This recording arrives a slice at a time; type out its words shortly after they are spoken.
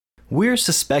We're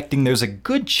suspecting there's a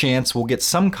good chance we'll get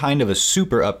some kind of a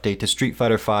super update to Street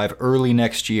Fighter V early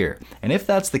next year. And if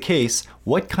that's the case,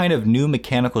 what kind of new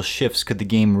mechanical shifts could the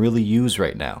game really use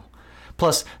right now?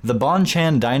 Plus, the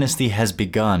Bonchan dynasty has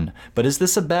begun, but is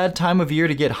this a bad time of year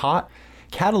to get hot?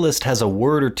 Catalyst has a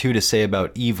word or two to say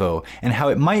about EVO and how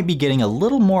it might be getting a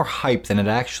little more hype than it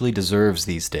actually deserves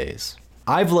these days.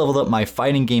 I've leveled up my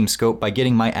fighting game scope by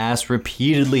getting my ass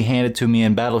repeatedly handed to me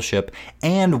in Battleship,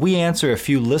 and we answer a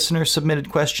few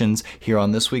listener-submitted questions here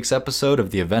on this week's episode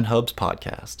of the Event Hubs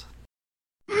podcast.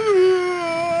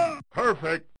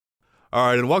 Perfect. All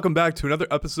right, and welcome back to another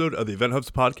episode of the Event Hubs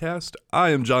podcast.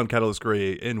 I am John Catalyst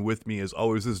Gray, and with me, as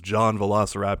always, is John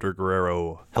Velociraptor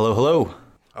Guerrero. Hello, hello.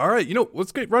 All right,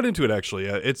 let's get right into it, actually.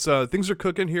 Things are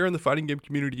cooking here in the fighting game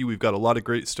community. We've got a lot of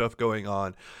great stuff going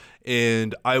on.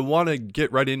 And I want to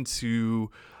get right into,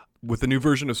 with the new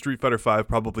version of Street Fighter V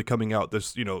probably coming out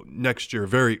this, next year,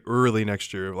 very early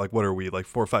next year. Like, what are we, like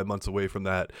 4 or 5 months away from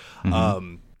that?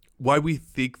 Mm-hmm. Why we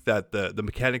think that the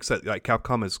mechanics that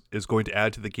Capcom is going to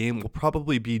add to the game will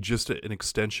probably be just an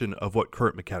extension of what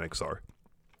current mechanics are.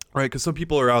 Right, because some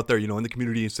people are out there, in the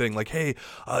community saying like, hey,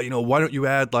 why don't you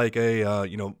add like a,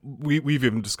 we've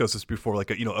even discussed this before, like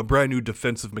a brand new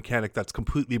defensive mechanic that's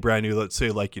completely brand new. Let's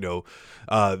say like,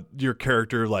 your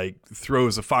character like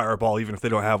throws a fireball even if they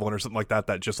don't have one or something like that,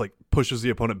 that just like pushes the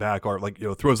opponent back or like,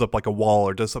 throws up like a wall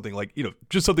or does something like,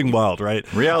 just something wild,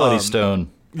 right? Reality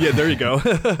Stone. Yeah, there you go.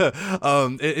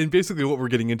 And basically what we're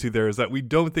getting into there is that we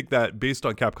don't think that based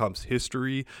on Capcom's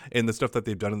history and the stuff that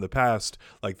they've done in the past,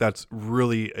 like that's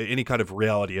really any kind of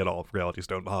reality at all. Reality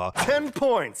Stone. 10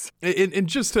 points. And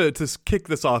just to kick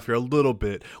this off here a little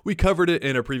bit, we covered it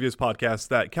in a previous podcast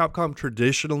that Capcom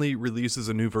traditionally releases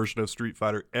a new version of Street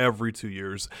Fighter every 2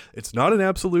 years. It's not an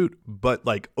absolute, but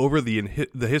like over the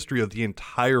history of the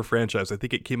entire franchise, I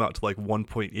think it came out to like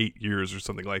 1.8 years or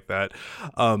something like that.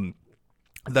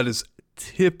 That is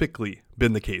typically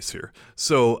been the case here.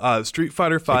 So Street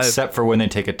Fighter V, except for when they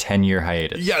take a 10-year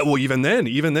hiatus. Yeah, well, even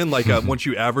then, like once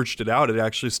you averaged it out, it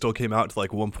actually still came out to like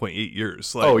 1.8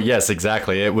 years. Like, oh yes,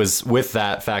 exactly. It was with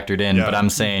that factored in, but I'm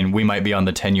saying we might be on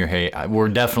the 10-year hiatus. We're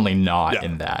definitely not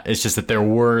in that. It's just that there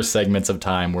were segments of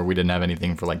time where we didn't have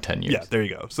anything for like 10 years. Yeah, there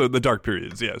you go. So the dark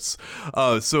periods, yes.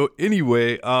 So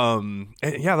anyway, and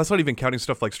yeah, that's not even counting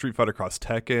stuff like Street Fighter Cross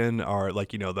Tekken or like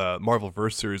the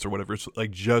Marvelverse series or whatever. It's like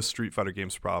just Street Fighter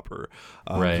games proper.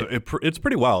 Right. So it's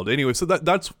pretty wild. Anyway, so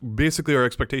that's basically our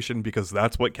expectation because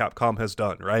that's what Capcom has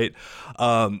done, right?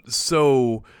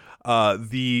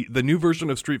 The new version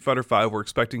of Street Fighter V we're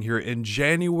expecting here in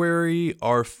January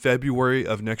or February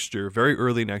of next year, very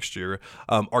early next year.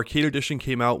 Arcade Edition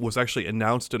was actually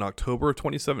announced in October of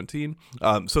 2017.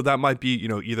 So that might be,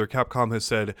 either Capcom has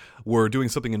said we're doing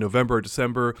something in November or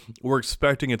December. We're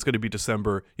expecting it's going to be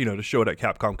December, to show it at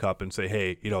Capcom Cup and say,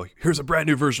 hey, here's a brand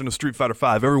new version of Street Fighter V.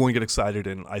 Everyone get excited.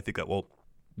 And I think that will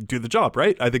do the job,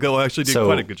 right? I think they'll actually do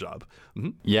quite a good job. Mm-hmm.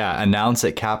 Yeah, announce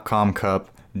at Capcom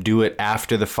Cup. Do it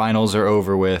after the finals are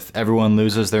over with, everyone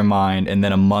loses their mind, and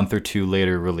then a month or two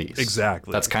later release.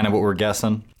 Exactly. That's kind of what we're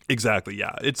guessing. Exactly,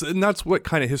 yeah. And that's what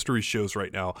kind of history shows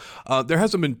right now. There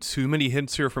hasn't been too many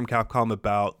hints here from Capcom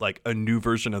about like a new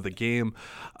version of the game.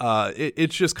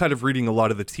 It's just kind of reading a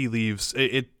lot of the tea leaves.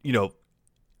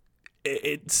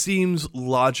 It seems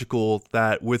logical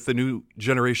that with the new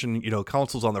generation,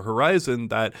 consoles on the horizon,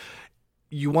 that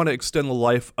you want to extend the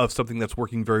life of something that's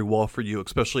working very well for you,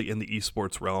 especially in the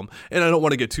esports realm. And I don't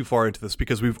want to get too far into this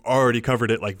because we've already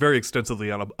covered it like very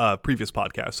extensively on a previous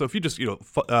podcast. So if you just,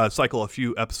 cycle a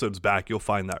few episodes back, you'll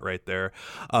find that right there.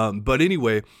 But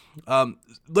anyway,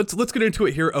 let's get into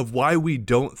it here of why we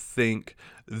don't think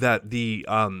that the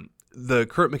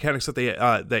current mechanics that they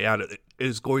added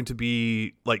is going to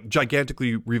be like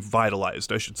gigantically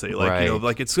revitalized, I should say. Like, right.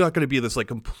 Like it's not going to be this like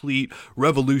complete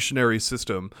revolutionary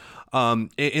system. And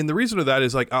the reason of that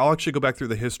is like, I'll actually go back through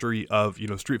the history of,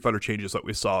 Street Fighter changes that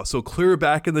we saw. So clear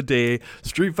back in the day,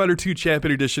 Street Fighter 2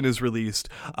 Champion Edition is released.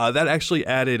 That actually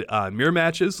added mirror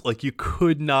matches. Like you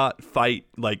could not fight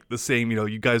like the same,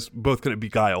 you guys both couldn't be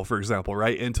Guile, for example,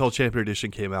 right? Until Champion Edition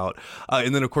came out.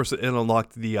 And then of course it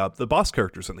unlocked the boss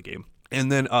characters in the game. And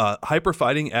then Hyper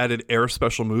Fighting added air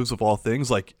special moves of all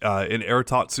things, like in Air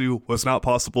Tatsu was not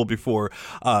possible before.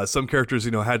 Some characters,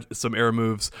 had some air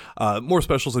moves, more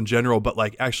specials in general, but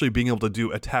like actually being able to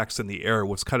do attacks in the air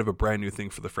was kind of a brand new thing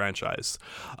for the franchise.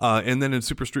 And then in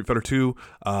Super Street Fighter 2,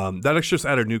 that actually just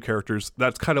added new characters.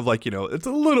 That's kind of like, it's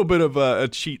a little bit of a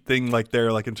cheat thing like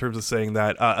there, like in terms of saying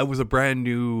that it was a brand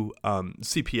new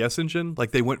CPS engine.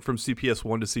 Like they went from CPS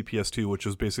 1 to CPS 2, which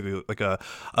was basically like a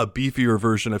beefier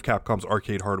version of Capcom's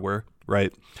arcade hardware.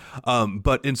 right?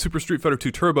 But in Super Street Fighter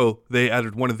 2 Turbo, they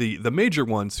added one of the major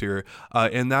ones here,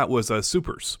 and that was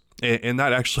supers. And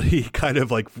that actually kind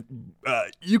of like,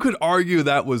 you could argue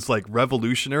that was like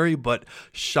revolutionary, but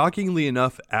shockingly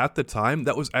enough, at the time,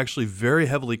 that was actually very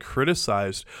heavily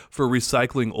criticized for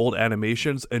recycling old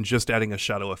animations and just adding a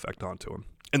shadow effect onto them.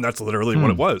 And that's literally what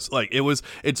it was. Like,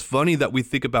 it's funny that we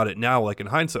think about it now, like in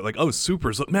hindsight, like, oh,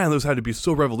 supers, man, those had to be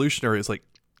so revolutionary. It's like,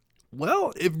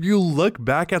 well, if you look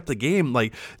back at the game,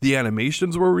 like the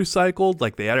animations were recycled,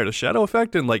 like they added a shadow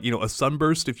effect and like, a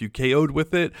sunburst if you KO'd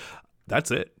with it.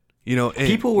 That's it.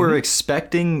 People were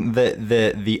expecting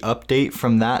the update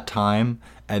from that time.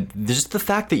 And just the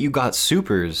fact that you got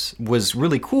supers was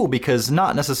really cool, because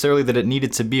not necessarily that it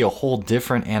needed to be a whole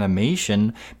different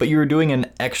animation, but you were doing an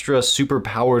extra super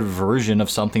powered version of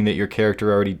something that your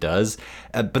character already does.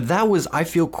 But that was, I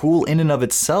feel, cool in and of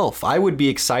itself. I would be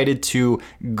excited to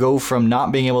go from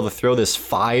not being able to throw this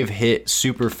 5-hit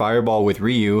super fireball with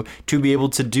Ryu to be able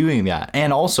to doing that.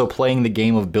 And also playing the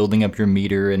game of building up your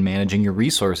meter and managing your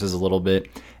resources a little bit.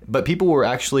 But people were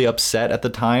actually upset at the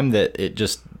time that it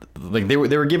just, like, they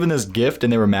were given this gift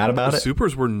and they were mad about it.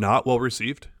 Supers were not well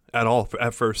received at all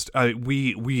at first.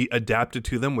 We adapted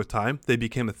to them with time. They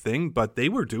became a thing, but they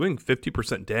were doing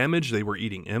 50% damage. They were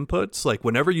eating inputs. Like,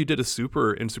 whenever you did a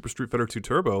super in Super Street Fighter 2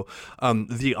 Turbo,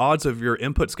 the odds of your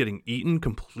inputs getting eaten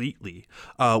completely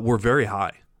were very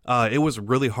high. It was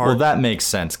really hard. Well, that makes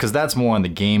sense, because that's more on the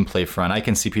gameplay front. I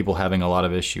can see people having a lot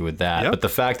of issue with that. Yep. But the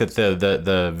fact that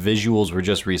the visuals were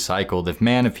just recycled,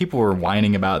 if people were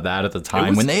whining about that at the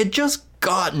time when they had just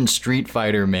gotten Street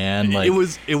Fighter, man, like,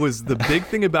 it was the big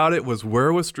thing about it was,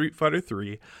 where was Street Fighter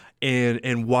 3?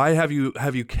 And why have you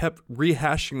kept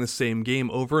rehashing the same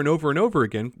game over and over and over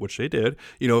again, which they did,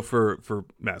 for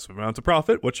massive amounts of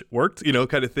profit, which worked,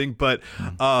 kind of thing. But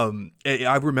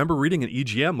I remember reading an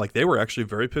EGM, like, they were actually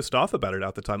very pissed off about it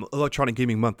at the time. Electronic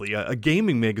Gaming Monthly, a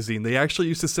gaming magazine. They actually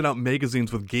used to send out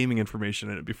magazines with gaming information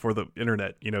in it before the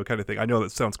internet, kind of thing. I know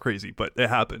that sounds crazy, but it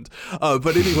happened.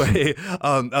 But anyway,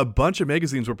 a bunch of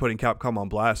magazines were putting Capcom on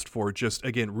blast for just,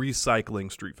 again,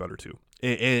 recycling Street Fighter 2.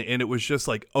 And it was just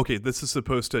like, okay, this is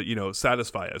supposed to,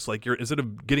 satisfy us. Like, instead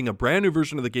of getting a brand new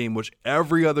version of the game, which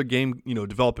every other game,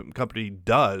 development company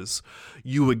does,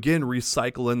 you again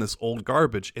recycle in this old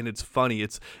garbage. And it's funny.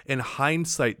 It's, in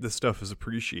hindsight, this stuff is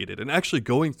appreciated. And actually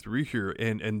going through here,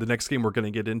 and the next game we're going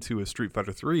to get into is Street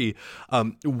Fighter 3,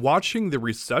 watching the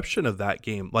reception of that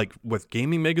game, like with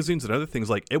gaming magazines and other things,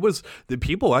 like, it was, the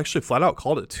people actually flat out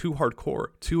called it too hardcore,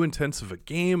 too intense of a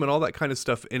game and all that kind of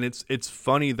stuff. And it's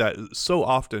funny that so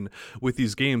often with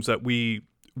these games that we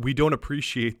don't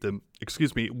appreciate them,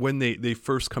 when they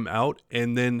first come out,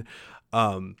 and then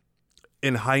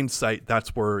in hindsight,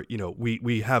 that's where,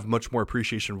 we have much more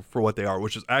appreciation for what they are,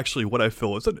 which is actually what I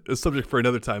feel is a subject for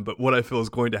another time, but what I feel is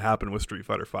going to happen with Street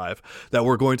Fighter 5, that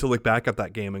we're going to look back at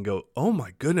that game and go, oh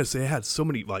my goodness, they had so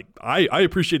many, like, I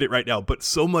appreciate it right now, but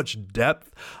so much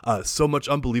depth, so much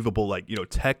unbelievable, like,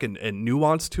 tech and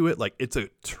nuance to it. Like, it's a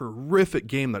terrific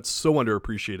game that's so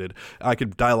underappreciated. I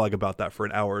could dialogue about that for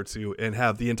an hour or two and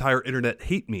have the entire internet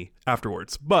hate me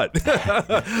afterwards. But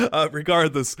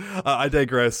regardless, I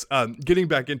digress. Getting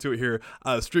back into it here,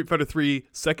 Street Fighter 3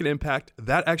 Second Impact,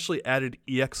 that actually added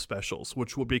EX specials,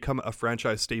 which will become a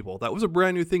franchise staple. That was a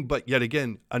brand new thing, but yet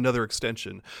again, another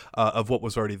extension of what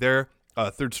was already there.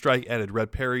 Third Strike added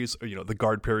red parries, the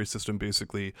guard parry system,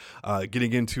 basically.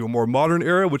 Getting into a more modern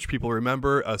era, which people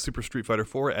remember, Super Street Fighter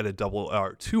 4 added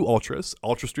two Ultras.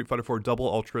 Ultra Street Fighter 4 double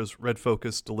Ultras, red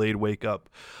focus, delayed wake up.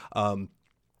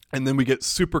 And then we get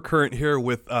super current here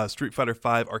with Street Fighter V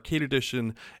Arcade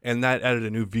Edition, and that added a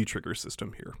new V-trigger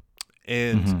system here.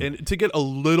 And to get a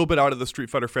little bit out of the Street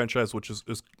Fighter franchise, which is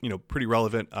pretty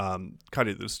relevant, kind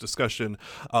of this discussion,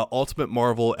 Ultimate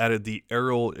Marvel added the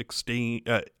aerial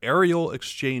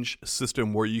exchange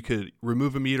system, where you could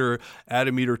remove a meter, add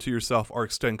a meter to yourself, or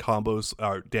extend combos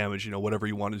or damage, whatever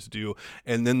you wanted to do.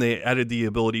 And then they added the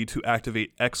ability to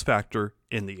activate X Factor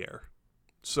in the air.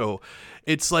 So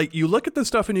it's like, you look at this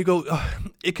stuff and you go,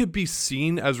 it could be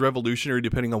seen as revolutionary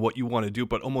depending on what you want to do,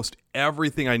 but almost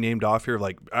everything I named off here,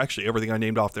 like actually everything I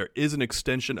named off there, is an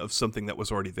extension of something that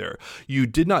was already there. You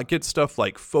did not get stuff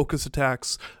like focus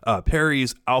attacks,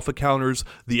 parries, alpha counters,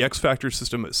 the X Factor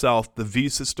system itself, the V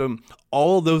system.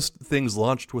 All of those things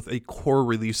launched with a core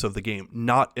release of the game,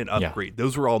 not an upgrade. Yeah.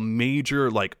 Those were all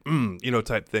major, like,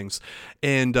 type things.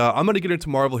 And I'm going to get into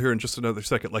Marvel here in just another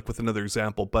second, like with another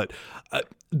example, but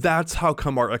that's how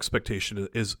come our expectation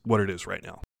is what it is right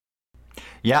now.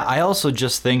 Yeah, I also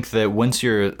just think that once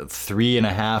you're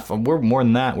 3.5, we're more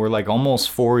than that, we're like almost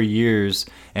 4 years,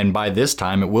 and by this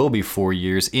time it will be 4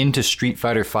 years into Street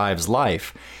Fighter V's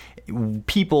life.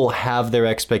 people have their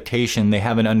expectation, they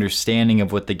have an understanding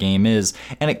of what the game is,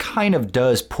 and it kind of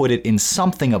does put it in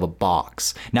something of a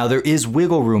box. Now, there is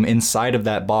wiggle room inside of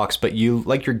that box, but you,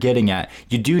 like you're getting at,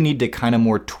 you do need to kind of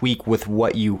more tweak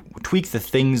the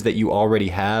things that you already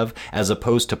have, as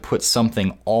opposed to put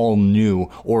something all new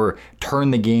or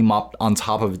turn the game up on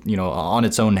top of, on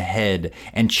its own head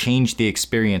and change the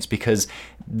experience, because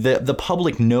the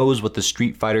public knows what the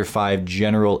Street Fighter V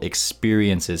general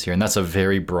experience is here, and that's a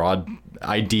very broad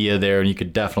idea there, and you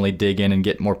could definitely dig in and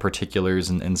get more particulars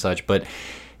and such. But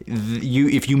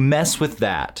if you mess with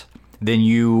that, then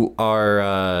you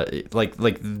are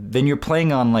then you're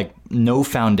playing on like no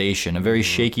foundation, a very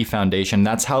shaky foundation.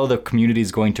 That's how the community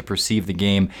is going to perceive the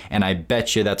game, and I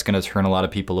bet you that's going to turn a lot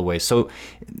of people away. So,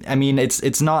 I mean,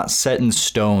 it's not set in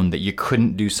stone that you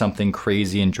couldn't do something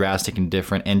crazy and drastic and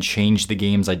different and change the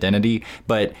game's identity,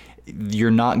 but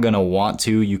you're not going to want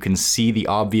to. You can see the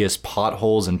obvious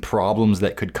potholes and problems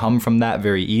that could come from that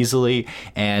very easily,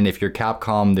 and if you're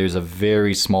Capcom, there's a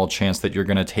very small chance that you're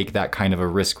going to take that kind of a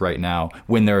risk right now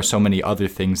when there are so many other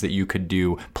things that you could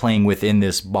do playing within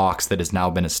this box that has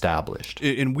now been established.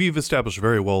 And we've established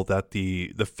very well that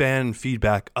the fan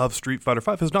feedback of Street Fighter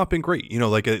V has not been great.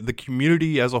 The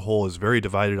community as a whole is very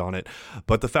divided on it,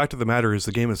 but the fact of the matter is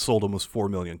the game has sold almost 4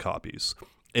 million copies.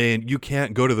 And you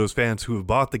can't go to those fans who have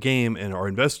bought the game and are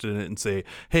invested in it and say,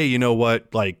 hey, you know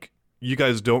what, like, you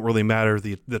guys don't really matter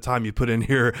the time you put in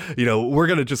here, we're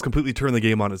going to just completely turn the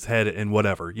game on its head and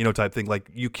whatever, type thing. Like,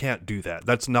 you can't do that.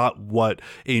 That's not what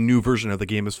a new version of the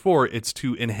game is for. It's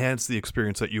to enhance the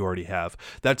experience that you already have.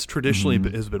 That's traditionally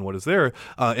has been what is there.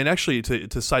 And actually,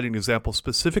 to cite an example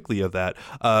specifically of that,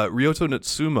 Ryoto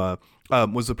Natsuma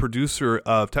was the producer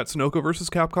of Tatsunoko vs.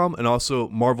 Capcom and also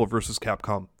Marvel vs.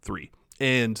 Capcom 3.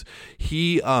 And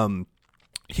he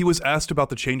was asked about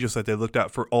the changes that they looked at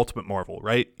for Ultimate Marvel,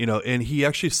 right? And he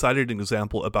actually cited an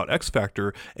example about X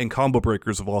Factor and combo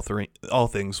breakers of all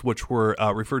things, which were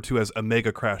referred to as a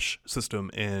Mega Crash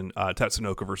system in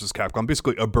Tatsunoko versus Capcom,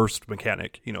 basically a burst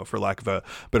mechanic, for lack of a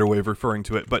better way of referring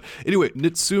to it. But anyway,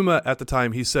 Natsuma at the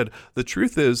time, he said, the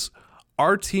truth is,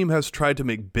 our team has tried to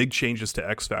make big changes to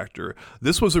X Factor.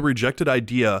 This was a rejected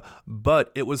idea,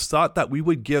 but it was thought that we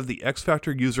would give the X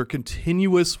Factor user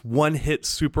continuous one-hit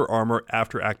super armor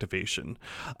after activation.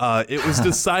 It was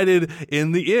decided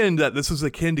in the end that this was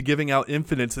akin to giving out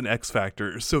infinites in X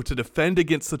Factor. So to defend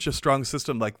against such a strong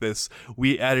system like this,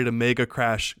 we added a Mega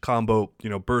Crash combo,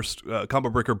 burst, combo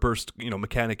breaker burst,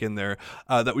 mechanic in there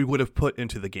that we would have put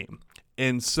into the game.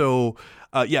 And so,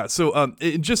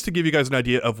 just to give you guys an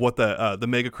idea of what the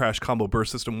Mega Crash combo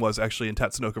burst system was actually in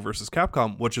Tatsunoko versus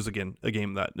Capcom, which is, again, a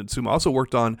game that Natsuma also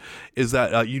worked on, is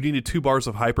that you needed 2 bars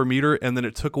of hypermeter, and then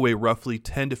it took away roughly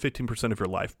 10 to 15% of your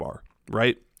life bar,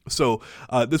 right? So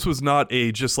this was not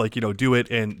a just like, do it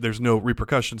and there's no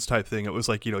repercussions type thing. It was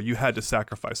like, you had to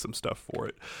sacrifice some stuff for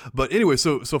it. But anyway,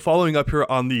 so following up here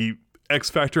on the X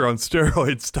Factor on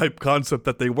steroids type concept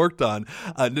that they worked on,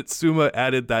 Natsuma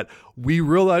added that we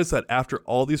realized that after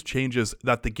all these changes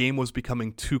that the game was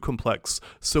becoming too complex.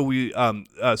 So we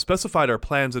specified our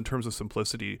plans in terms of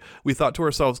simplicity. We thought to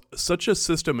ourselves, such a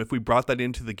system, if we brought that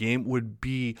into the game, would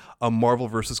be a Marvel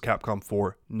vs. Capcom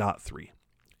 4, not 3.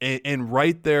 And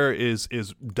right there is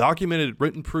documented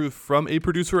written proof from a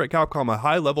producer at Capcom, a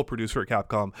high-level producer at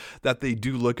Capcom, that they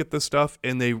do look at this stuff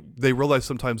and they realize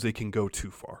sometimes they can go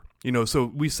too far.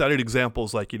 So we cited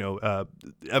examples like,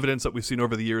 evidence that we've seen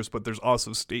over the years, but there's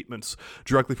also statements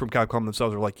directly from Capcom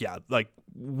themselves are like, yeah, like,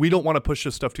 we don't want to push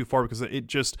this stuff too far because it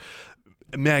just...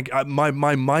 Man,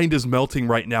 my mind is melting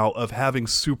right now of having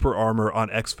super armor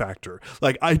on X Factor.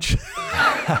 Like, I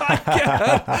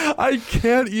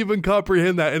can't even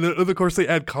comprehend that. And of course, they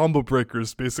add combo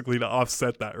breakers basically to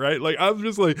offset that, right? Like, I'm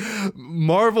just like,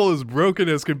 Marvel is broken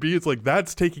as can be. It's like,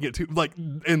 that's taking it too, like,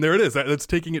 and there it is. That's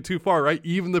taking it too far, right?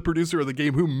 Even the producer of the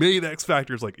game who made X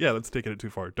Factor is like, yeah, that's taking it too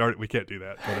far. Darn it, we can't do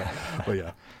that. But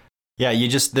yeah. Yeah,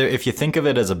 if you think of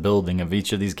it as a building, of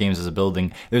each of these games as a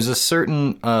building, there's a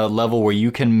certain level where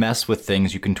you can mess with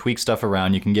things, you can tweak stuff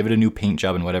around, you can give it a new paint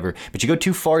job and whatever, but you go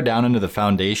too far down into the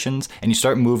foundations and you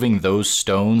start moving those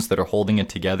stones that are holding it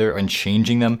together and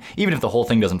changing them, even if the whole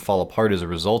thing doesn't fall apart as a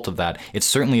result of that, it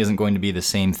certainly isn't going to be the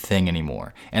same thing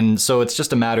anymore. And so it's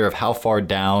just a matter of how far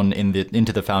down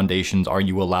into the foundations are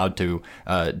you allowed to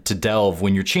delve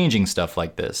when you're changing stuff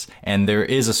like this. And there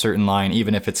is a certain line,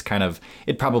 even if it's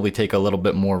it probably takes take a little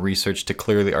bit more research to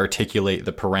clearly articulate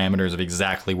the parameters of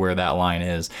exactly where that line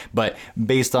is. But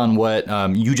based on what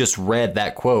you just read,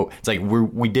 that quote, it's like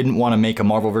we didn't want to make a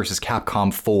Marvel vs.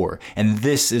 Capcom 4. And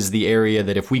this is the area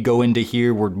that if we go into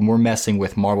here, we're messing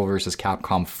with Marvel vs.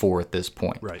 Capcom 4 at this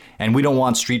point. Right. And we don't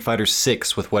want Street Fighter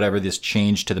 6 with whatever this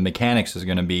change to the mechanics is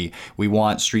going to be. We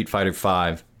want Street Fighter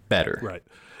 5 better. Right.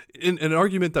 An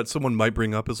argument that someone might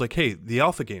bring up is like, hey, the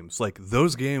alpha games, like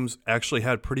those games actually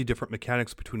had pretty different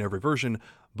mechanics between every version,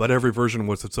 but every version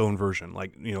was its own version.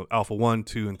 Like, you know, Alpha 1,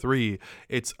 2, and 3,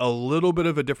 it's a little bit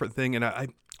of a different thing. And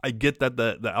I get that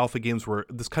the alpha games were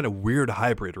this kind of weird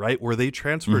hybrid, right? Where they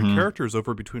transferred characters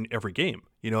over between every game,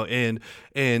 you know,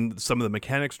 and some of the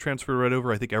mechanics transferred right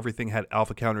over. I think everything had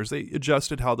alpha counters. They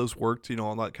adjusted how those worked, you know,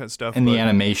 all that kind of stuff. And the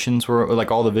animations were, like,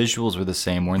 all the visuals were the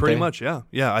same, weren't they? Pretty much, yeah.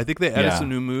 Yeah, I think they added some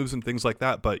new moves and things like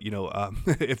that. But, you know,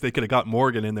 if they could have got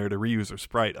Morgan in there to reuse her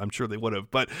sprite, I'm sure they would have.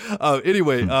 But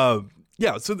anyway,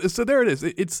 yeah, so there it is.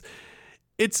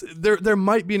 It's there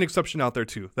might be an exception out there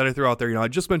too that I throw out there. You know, I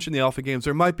just mentioned the alpha games.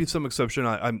 There might be some exception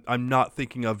I'm not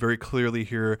thinking of very clearly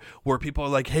here, where people are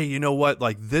like, hey, you know what?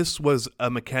 Like, this was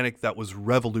a mechanic that was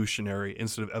revolutionary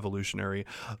instead of evolutionary.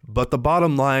 But the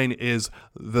bottom line is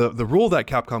the rule that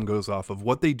Capcom goes off of,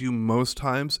 what they do most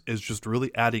times is just really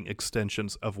adding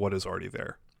extensions of what is already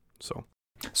there. So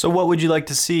what would you like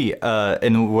to see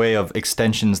in the way of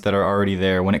extensions that are already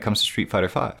there when it comes to Street Fighter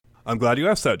 5? I'm glad you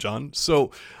asked that, John.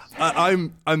 So I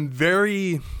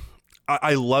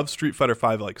love Street Fighter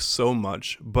V like so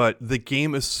much, but the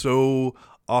game is so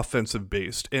offensive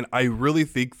based, and I really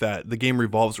think that the game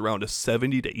revolves around a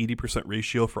 70 to 80%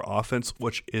 ratio for offense,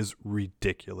 which is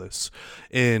ridiculous.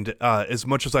 And as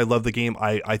much as I love the game,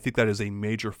 I think that is a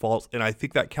major fault, and I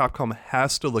think that Capcom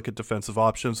has to look at defensive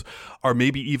options, or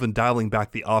maybe even dialing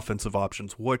back the offensive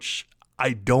options, which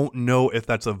I don't know if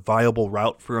that's a viable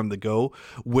route for him to go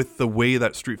with the way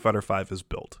that Street Fighter V is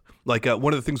built. Like,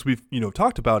 one of the things we've, you know,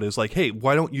 talked about is like, hey,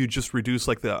 why don't you just reduce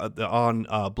like the on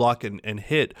block and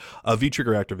hit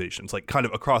V-trigger activations, like kind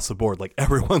of across the board, like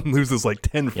everyone loses like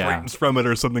 10 frames from it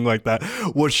or something like that,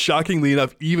 which shockingly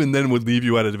enough, even then would leave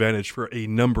you at advantage for a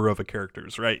number of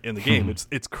characters, right, in the game.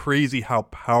 It's crazy how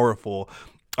powerful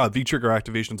V-trigger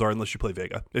activations are, unless you play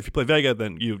Vega. If you play Vega,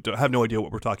 then you have no idea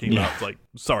what we're talking about. It's like,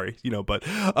 sorry, you know, but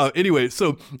anyway,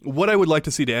 so what I would like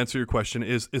to see to answer your question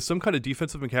is some kind of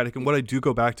defensive mechanic, and what I do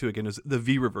go back to again is the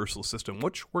V-reversal system,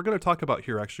 which we're going to talk about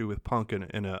here actually with Punk and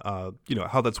you know,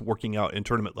 how that's working out in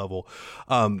tournament level.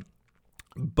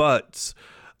 But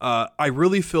I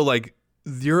really feel like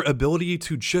your ability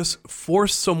to just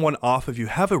force someone off of you,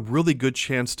 have a really good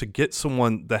chance to get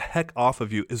someone the heck off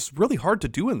of you, is really hard to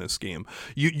do in this game.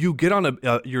 You get on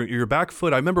your back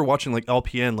foot. I remember watching like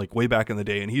LPN like way back in the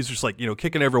day, and he's just like, you know,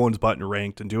 kicking everyone's butt in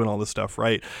ranked and doing all this stuff,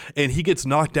 right? And he gets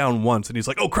knocked down once, and he's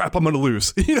like, oh crap, I'm gonna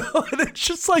lose, you know? And it's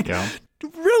just like,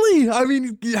 really? I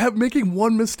mean, making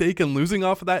one mistake and losing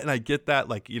off of that, and I get that,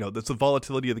 like, you know, that's the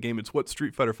volatility of the game. It's what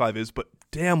Street Fighter V is, but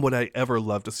damn, would I ever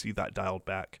love to see that dialed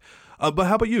back. But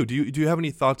how about you? Do you have any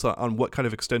thoughts on what kind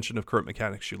of extension of current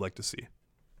mechanics you'd like to see?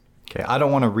 Okay, I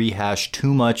don't want to rehash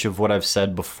too much of what I've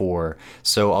said before,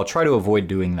 so I'll try to avoid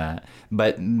doing that.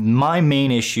 But my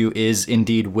main issue is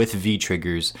indeed with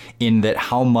V-triggers, in that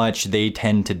how much they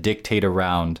tend to dictate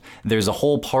around. There's a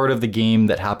whole part of the game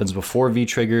that happens before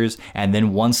V-triggers, and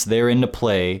then once they're into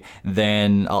play,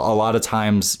 then a lot of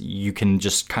times you can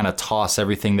just kind of toss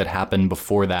everything that happened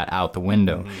before that out the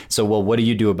window. So, well, what do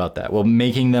you do about that? Well,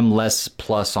 making them less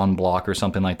plus on block or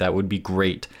something like that would be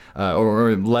great.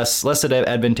 Or less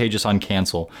advantageous on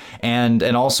cancel, and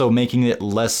also making it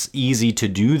less easy to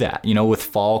do that. You know, with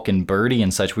Falk and Birdie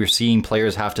and such, we're seeing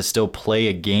players have to still play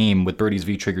a game with Birdie's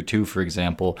V-trigger 2, for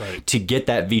example, to get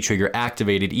that V-trigger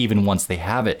activated even once they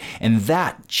have it. And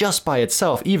that just by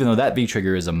itself, even though that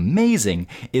V-trigger is amazing,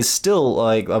 is still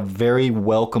like a very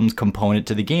welcomed component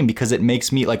to the game, because it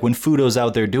makes me, like, when Fudo's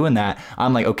out there doing that,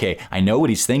 I'm like, okay, I know what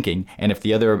he's thinking, and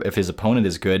if his opponent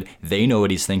is good, they know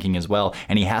what he's thinking as well,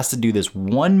 and he has to do this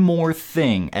one more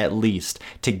thing at least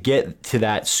to get to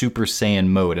that Super Saiyan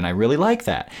mode, and I really like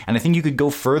that. And I think you could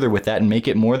go further with that and make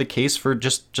it more the case for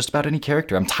just about any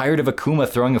character. I'm tired of Akuma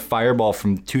throwing a fireball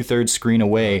from 2/3 screen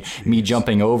away, me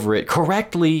jumping over it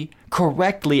correctly,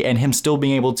 and him still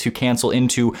being able to cancel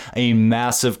into a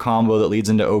massive combo that leads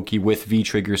into Oki with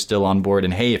V-trigger still on board.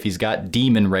 And hey, if he's got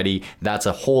Demon ready, that's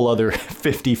a whole other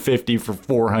 50-50 for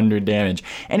 400 damage.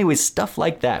 Anyway, stuff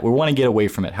like that. We want to get away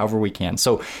from it however we can.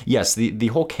 So yes, the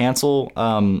whole cancel,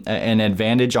 an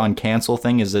advantage on cancel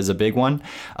thing is a big one.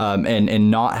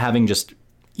 And not having just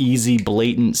easy,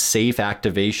 blatant, safe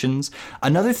activations.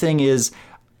 Another thing is,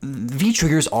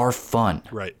 V-triggers are fun,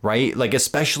 right? Like,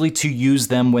 especially to use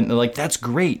them when, like, that's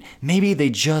great. Maybe they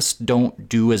just don't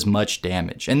do as much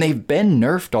damage. And they've been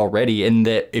nerfed already in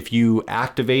that if you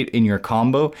activate in your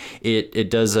combo,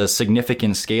 it does a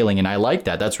significant scaling, and I like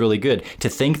that. That's really good. To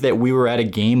think that we were at a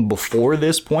game before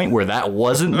this point where that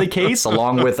wasn't the case,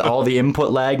 along with all the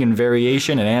input lag and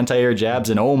variation and anti-air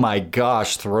jabs and, oh my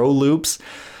gosh, throw loops.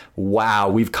 Wow,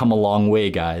 we've come a long way,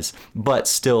 guys. But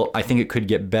still, I think it could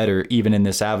get better even in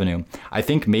this avenue. I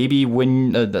think maybe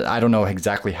when, I don't know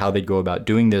exactly how they'd go about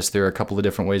doing this. There are a couple of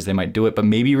different ways they might do it, but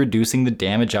maybe reducing the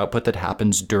damage output that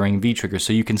happens during V-Trigger.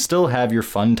 So you can still have your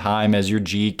fun time as your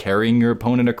G carrying your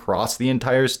opponent across the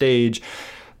entire stage,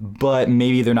 but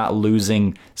maybe they're not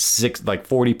losing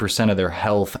 40% of their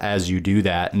health as you do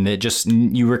that.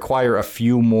 And you require a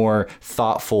few more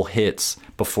thoughtful hits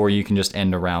before you can just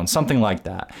end a round, something like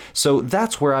that. So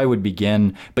that's where I would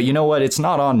begin. But you know what? It's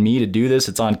not on me to do this.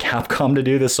 It's on Capcom to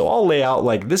do this. So I'll lay out,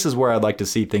 like, this is where I'd like to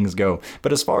see things go.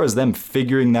 But as far as them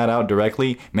figuring that out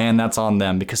directly, man, that's on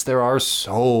them, because there are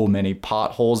so many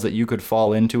potholes that you could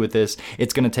fall into with this.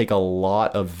 It's going to take a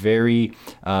lot of very,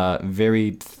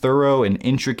 very thorough and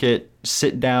intricate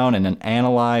sit down and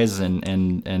analyze and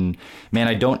man,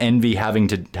 I don't envy having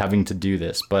to do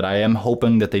this, but I am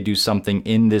hoping that they do something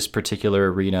in this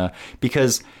particular arena,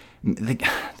 because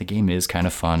the game is kind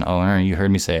of fun. Oh, you heard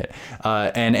me say it.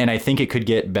 And I think it could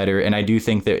get better, and I do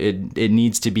think that it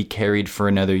needs to be carried for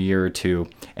another year or two,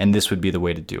 and this would be the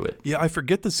way to do it. Yeah, I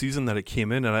forget the season that it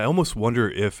came in, and I almost wonder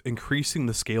if increasing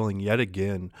the scaling yet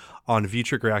again on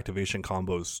V-trigger activation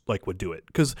combos would do it,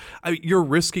 because you're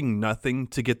risking nothing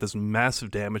to get this massive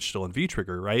damage still in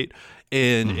V-trigger, right?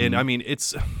 And I mean,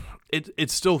 it's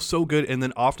still so good. And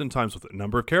then oftentimes with a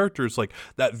number of characters, like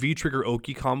that V-trigger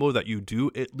Oki combo that you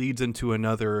do, it leads into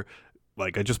another,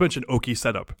 like I just mentioned, Oki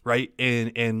setup, right?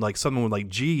 And like someone like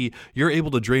G, you're able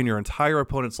to drain your entire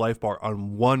opponent's life bar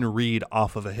on one read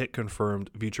off of a hit confirmed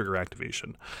V-trigger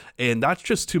activation. And that's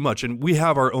just too much. And we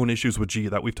have our own issues with G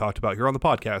that we've talked about here on the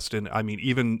podcast. And I mean,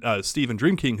 even Steven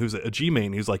Dream King, who's a G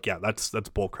main, he's like, yeah, that's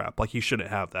bullcrap. Like, he shouldn't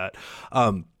have that.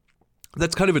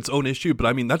 That's kind of its own issue, but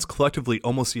I mean, that's collectively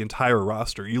almost the entire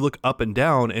roster. You look up and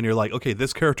down and you're like, okay,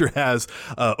 this character has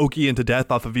Oki into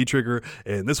death off of V-trigger,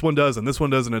 and this one does, and this one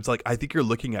does, and it's like, I think you're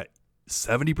looking at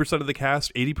 70% of the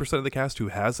cast, 80% of the cast who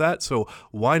has that. So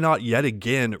why not yet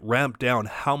again ramp down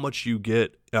how much you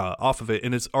get off of it?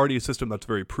 And it's already a system that's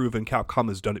very proven. Capcom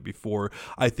has done it before.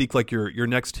 I think like your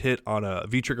next hit on a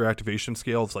V-trigger activation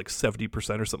scale is like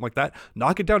 70% or something like that.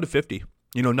 Knock it down to 50.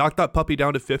 You know, knock that puppy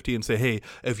down to 50 and say, hey,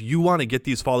 if you want to get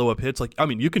these follow-up hits, like, I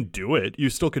mean, you can do it. You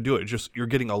still can do it. Just you're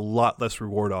getting a lot less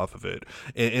reward off of it.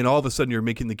 And all of a sudden you're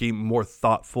making the game more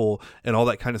thoughtful and all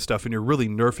that kind of stuff. And you're really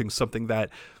nerfing something that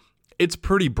it's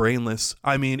pretty brainless.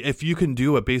 I mean, if you can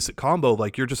do a basic combo,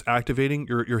 like you're just activating,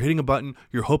 you're hitting a button,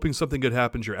 you're hoping something good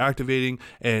happens, you're activating,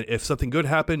 and if something good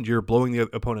happened, you're blowing the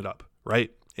opponent up,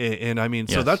 right? And I mean,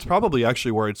 so that's probably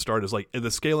actually where I'd start, is like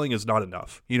the scaling is not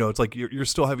enough. You know, it's like you're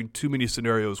still having too many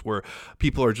scenarios where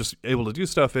people are just able to do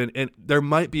stuff. And there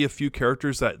might be a few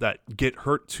characters that get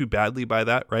hurt too badly by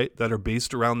that, right? That are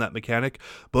based around that mechanic.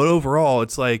 But overall,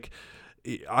 it's like,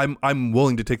 I'm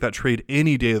willing to take that trade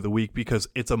any day of the week, because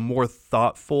it's a more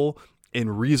thoughtful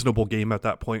and reasonable game at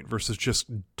that point versus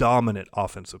just dominant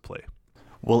offensive play.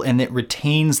 Well, and it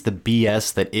retains the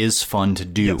BS that is fun to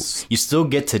do. Yes. You still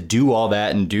get to do all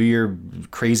that and do your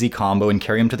crazy combo and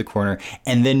carry them to the corner.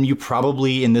 And then you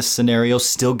probably, in this scenario,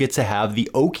 still get to have the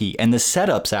Oki and the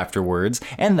setups afterwards.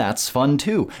 And that's fun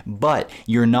too. But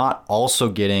you're not also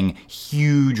getting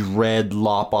huge red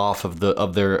lop off of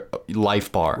their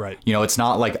life bar. Right. You know, it's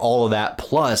not like all of that.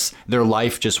 Plus, their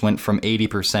life just went from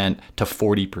 80% to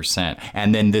 40%.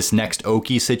 And then this next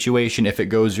Oki situation, if it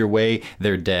goes your way,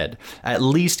 they're dead.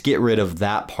 At least get rid of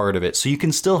that part of it, so you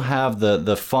can still have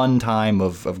the fun time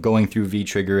of going through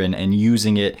V-trigger and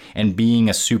using it and being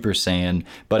a Super Saiyan,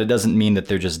 but it doesn't mean that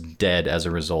they're just dead as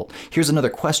a result. Here's another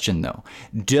question though.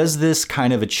 Does this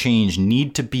kind of a change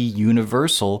need to be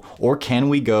universal, or can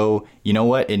we go, you know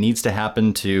what, it needs to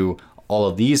happen to all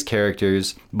of these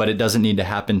characters, but it doesn't need to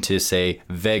happen to, say,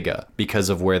 Vega because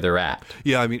of where they're at?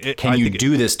 Yeah, I mean, can you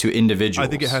do this to individuals? I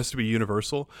think it has to be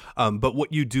universal. But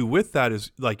what you do with that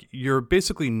is, like, you're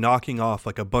basically knocking off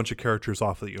like a bunch of characters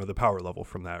off the, you know, the power level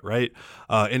from that, right?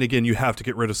 And again, you have to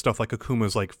get rid of stuff like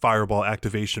Akuma's like fireball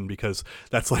activation, because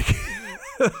that's like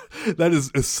that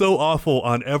is so awful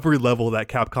on every level that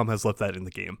Capcom has left that in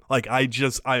the game. Like,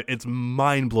 it's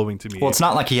mind blowing to me. Well, it's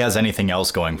not like he has anything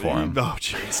else going for him. Oh,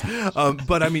 jeez.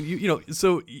 But I mean, you know,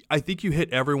 so I think you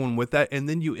hit everyone with that, and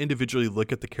then you individually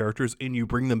look at the characters and you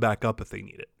bring them back up if they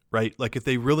need it. right? Like if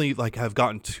they really like have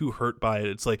gotten too hurt by it,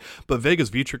 it's like, but Vega's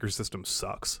V-Trigger system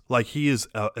sucks. Like he is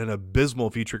an abysmal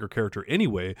V-Trigger character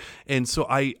anyway. And so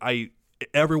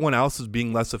everyone else is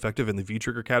being less effective in the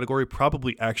V-Trigger category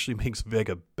probably actually makes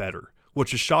Vega better,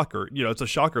 which is shocker. You know, it's a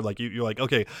shocker. Like you're like,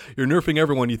 okay, you're nerfing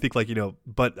everyone. You think like, you know,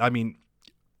 but I mean,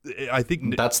 I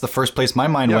think that's the first place my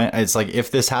mind went. It's like,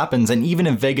 if this happens, and even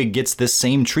if Vega gets this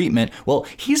same treatment, well,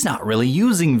 he's not really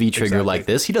using V-Trigger like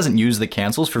this. He doesn't use the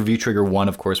cancels for V-Trigger 1.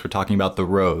 Of course, we're talking about the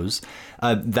Rose.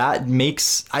 That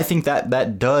makes, I think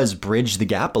that does bridge the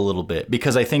gap a little bit,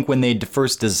 because I think when they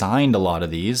first designed a lot of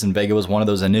these, and Vega was one of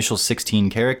those initial 16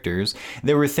 characters,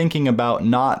 they were thinking about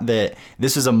not that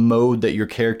this is a mode that your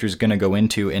character's going to go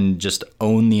into and just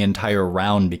own the entire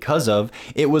round because of.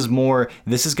 It was more,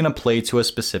 this is going to play to a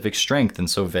specific strength. And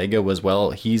so Vega was,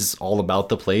 well, he's all about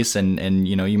the place, and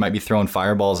you know, you might be throwing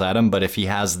fireballs at him, but if he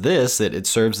has this, it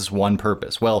serves this one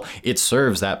purpose. Well, it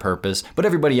serves that purpose, but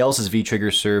everybody else's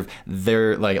V-Triggers serve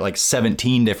their like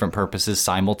 17 different purposes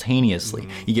simultaneously.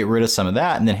 You get rid of some of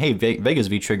that, and then hey, Vega's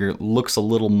V-Trigger looks a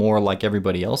little more like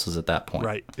everybody else's at that point.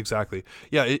 Right, exactly.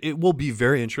 Yeah, it will be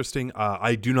very interesting.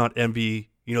 I do not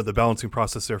envy, you know, the balancing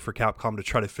process there for Capcom to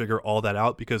try to figure all that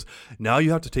out, because now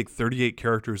you have to take 38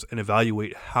 characters and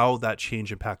evaluate how that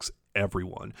change impacts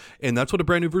everyone. And that's what a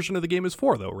brand new version of the game is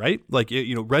for, though, right? Like,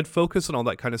 you know, red focus and all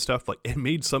that kind of stuff, like it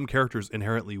made some characters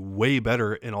inherently way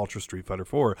better in Ultra Street Fighter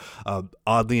 4.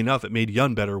 Oddly enough, it made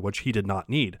Yun better, which he did not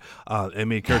need. It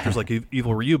made characters like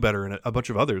Evil Ryu better, and a bunch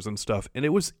of others and stuff. And it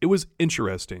was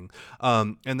interesting.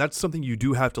 And that's something you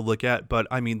do have to look at. But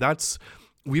I mean,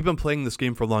 we've been playing this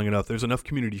game for long enough. There's enough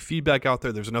community feedback out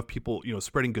there. There's enough people, you know,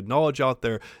 spreading good knowledge out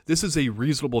there. This is a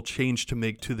reasonable change to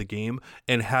make to the game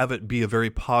and have it be a very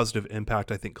positive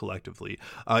impact, I think, collectively.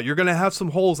 You're going to have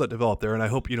some holes that develop there, and I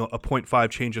hope, you know, a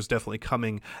 0.5 change is definitely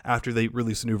coming after they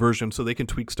release a new version so they can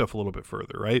tweak stuff a little bit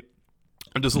further, right?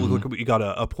 It doesn't look like we got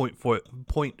a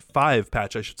 0.5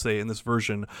 patch, I should say, in this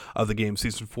version of the game,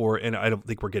 Season 4, and I don't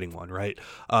think we're getting one, right?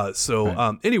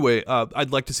 Anyway,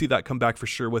 I'd like to see that come back for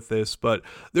sure with this, but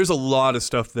there's a lot of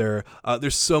stuff there.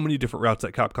 There's so many different routes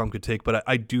that Capcom could take, but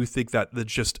I do think that the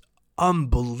just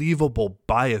unbelievable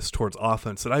bias towards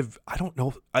offense that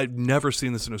I've never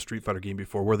seen this in a Street Fighter game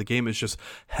before, where the game is just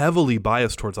heavily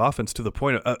biased towards offense to the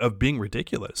point of being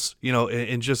ridiculous, you know,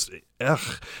 and just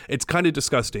it's kind of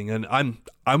disgusting. And I'm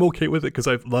okay with it because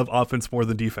I love offense more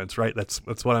than defense, right? That's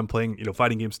what I'm playing, you know,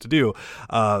 fighting games to do.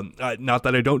 Not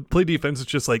that I don't play defense,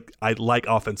 it's just like I like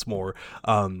offense more.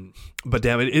 But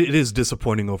damn it is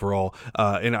disappointing overall.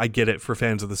 And I get it for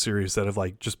fans of the series that have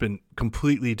like just been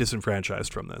completely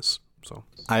disenfranchised from this. So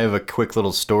I have a quick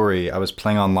little story. I was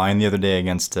playing online the other day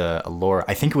against a Laura.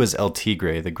 I think it was El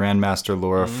Tigre, the Grandmaster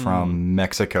Laura from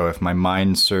Mexico, if my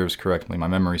mind serves correctly, my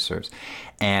memory serves.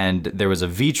 And there was a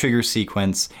V-Trigger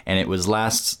sequence, and it was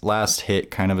last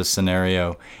hit kind of a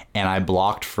scenario, and I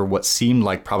blocked for what seemed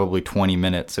like probably 20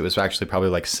 minutes. It was actually probably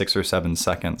like 6 or 7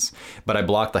 seconds. But I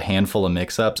blocked a handful of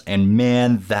mix-ups, and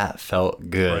man, that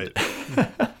felt good. Right.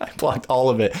 I blocked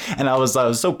all of it, and I was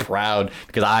so proud,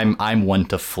 because I'm one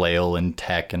to flail and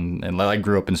tech, and I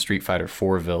grew up in Street Fighter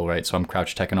 4ville, right? So I'm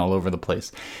crouch teching all over the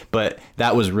place. But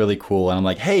that was really cool, and I'm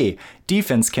like, hey,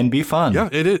 defense can be fun. Yeah,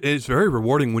 it's very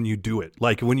rewarding when you do it.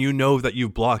 Like when you know that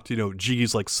you've blocked, you know,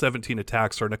 G's like 17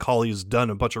 attacks, or Nikali's done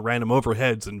a bunch of random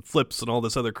overheads and flips and all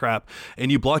this other crap, and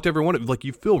you blocked every one of it, like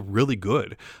you feel really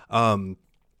good.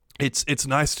 It's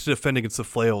nice to defend against the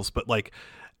flails, but like,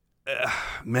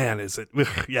 man, is it?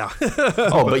 Yeah.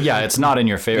 But yeah, it's not in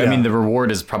your favor. Yeah. I mean, the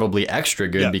reward is probably extra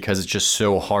good because it's just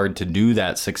so hard to do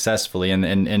that successfully,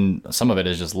 and some of it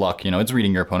is just luck. You know, it's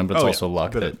reading your opponent, but it's also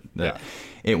luck that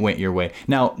it went your way.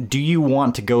 Now, do you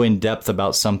want to go in depth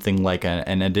about something like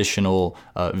an additional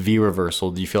V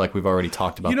reversal? Do you feel like we've already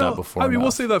talked about that before? I mean,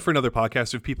 we'll save that for another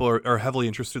podcast. If people are heavily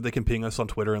interested, they can ping us on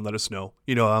Twitter and let us know.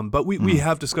 You know, but we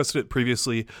have discussed it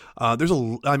previously.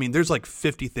 There's like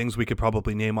 50 things we could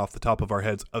probably name off the top of our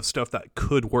heads of stuff that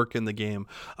could work in the game.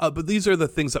 But these are the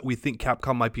things that we think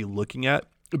Capcom might be looking at,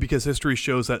 because history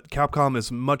shows that Capcom is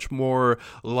much more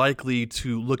likely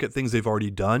to look at things they've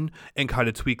already done and kind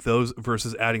of tweak those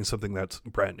versus adding something that's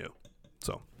brand new.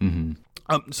 So,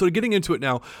 so getting into it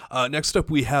now, next up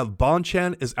we have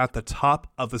Bonchan is at the top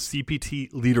of the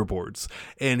CPT leaderboards,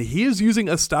 and he is using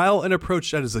a style and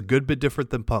approach that is a good bit different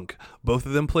than Punk. Both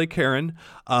of them play Karen.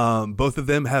 Both of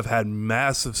them have had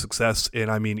massive success,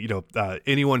 and I mean, you know,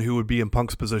 anyone who would be in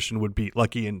Punk's position would be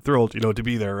lucky and thrilled, you know, to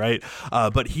be there, right?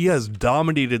 But he has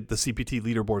dominated the CPT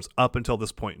leaderboards up until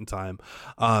this point in time.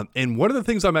 And one of the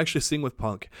things I'm actually seeing with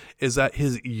Punk is that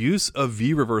his use of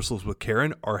V reversals with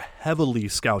Karen are heavily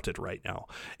scouted right now. now,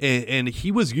 and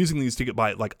he was using these to get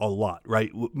by like a lot,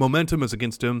 right? Momentum is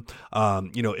against him,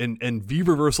 and V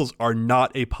reversals are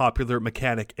not a popular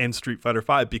mechanic in Street Fighter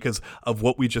V because of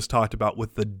what we just talked about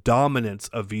with the dominance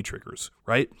of V triggers,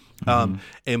 right?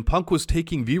 And Punk was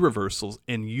taking V reversals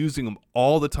and using them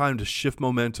all the time to shift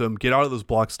momentum, get out of those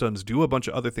block stuns, do a bunch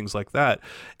of other things like that.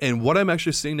 And what I'm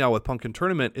actually seeing now with Punk in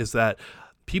tournament is that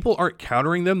people aren't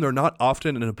countering them. They're not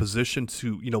often in a position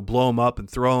to, blow them up and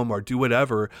throw them or do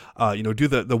whatever, do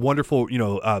the wonderful,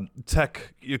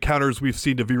 tech counters we've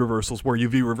seen to V reversals where you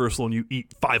V reversal and you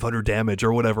eat 500 damage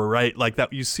or whatever, right? Like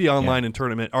that you see online in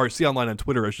tournament, or see online on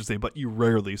Twitter, I should say, but you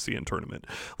rarely see in tournament.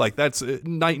 Like that's a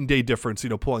night and day difference,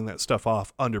 pulling that stuff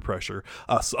off under pressure.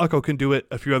 Sako can do it.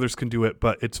 A few others can do it,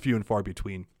 but it's few and far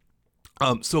between.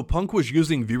 So Punk was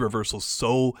using V reversals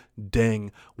so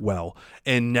dang well,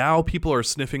 and now people are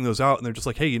sniffing those out, and they're just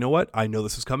like, hey, you know what? I know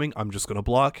this is coming. I'm just going to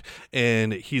block,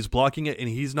 and he's blocking it, and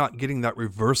he's not getting that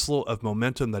reversal of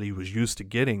momentum that he was used to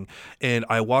getting. And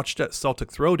I watched at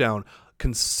Celtic Throwdown,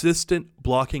 consistent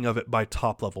blocking of it by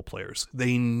top level players.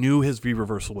 They knew his V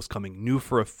reversal was coming, knew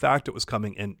for a fact it was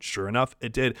coming, and sure enough,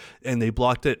 it did. And they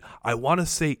blocked it, I want to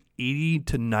say 80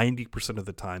 to 90% of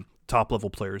the time. Top level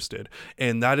players did,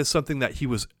 and that is something that he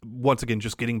was once again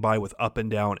just getting by with up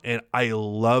and down. And I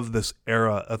love this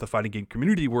era of the fighting game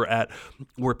community we're at,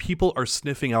 where people are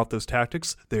sniffing out those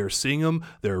tactics. They're seeing them,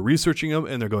 they're researching them,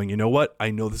 and they're going, you know what,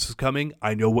 I know this is coming,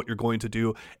 I know what you're going to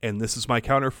do, and this is my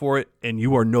counter for it, and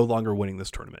you are no longer winning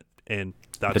this tournament. And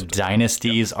that's the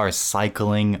dynasties are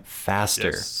cycling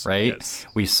faster, right? Yes.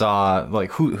 We saw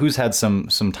like who's had some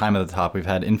time at the top. We've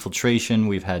had Infiltration,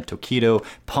 we've had Tokido.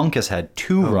 Punk has had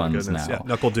two runs now. Yeah.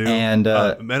 Knuckle Dew, and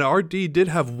RD did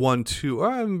have one too.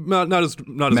 Not as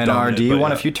RD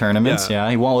won a few tournaments. Yeah,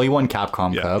 he won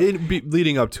Capcom Cup.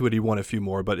 Leading up to it, he won a few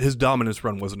more, but his dominance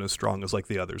run wasn't as strong as like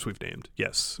the others we've named.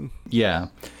 Yes. Yeah,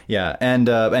 and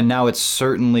now it's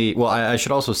certainly. Well, I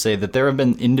should also say that there have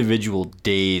been individual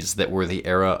days that were the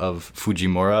era of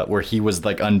Fujimura where he was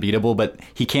like unbeatable, but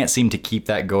he can't seem to keep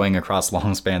that going across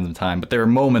long spans of time. But there are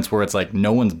moments where it's like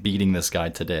no one's beating this guy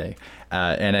today,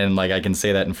 and like I can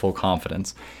say that in full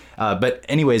confidence. But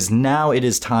anyways, now it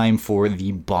is time for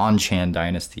the Bonchan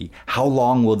dynasty. How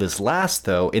long will this last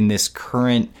though in this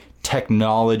current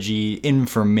technology,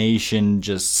 information,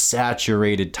 just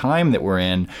saturated time that we're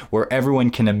in, where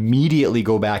everyone can immediately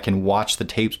go back and watch the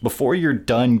tapes before you're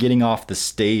done getting off the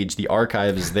stage? The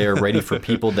archive is there ready for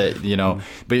people that,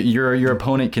 but your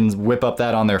opponent can whip up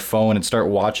that on their phone and start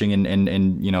watching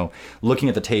and looking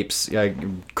at the tapes,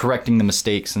 correcting the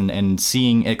mistakes and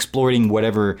seeing, exploiting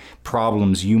whatever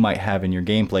problems you might have in your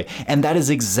gameplay. And that is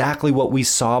exactly what we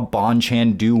saw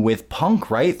Bonchan do with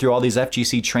Punk, right? Through all these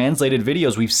FGC translated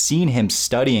videos, we've seen him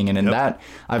studying, and that,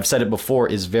 I've said it before,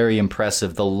 is very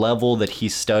impressive. The level that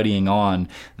he's studying on,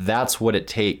 that's what it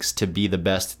takes to be the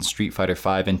best in Street Fighter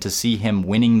V, and to see him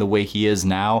winning the way he is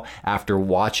now after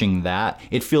watching that,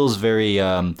 it feels very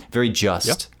very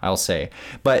just, I'll say.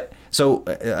 But so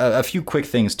a few quick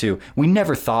things too. We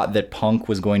never thought that Punk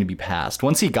was going to be passed.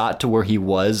 Once he got to where he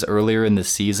was earlier in the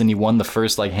season, he won the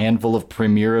first handful of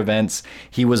premier events.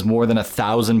 He was more than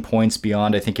 1,000 points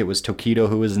beyond. I think it was Tokido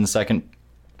who was in second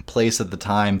place at the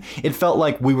time. It felt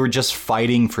like we were just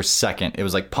fighting for second. It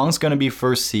was like, Punk's going to be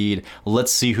first seed.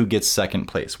 Let's see who gets second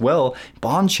place. Well,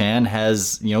 Bonchan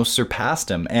has, surpassed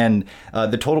him. And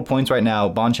the total points right now,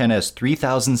 Bonchan has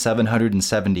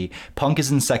 3,770. Punk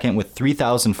is in second with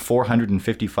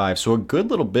 3,455. So a good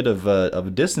little bit of a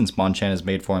distance Bonchan has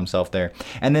made for himself there.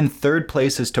 And then third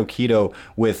place is Tokido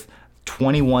with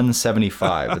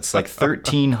 2175. It's like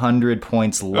 1,300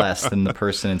 points less than the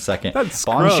person in second. That's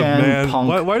scrub, man.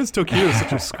 Punk. Why is Tokido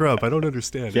such a scrub? I don't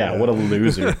understand. Yeah, what a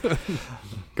loser.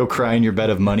 Go cry in your bed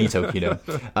of money, Tokido.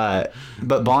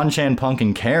 But Bonchan, Punk,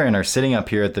 and Karen are sitting up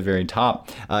here at the very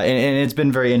top, and it's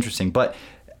been very interesting. But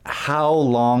how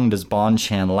long does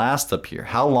Bonchan last up here?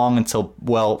 How long until,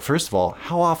 well, first of all,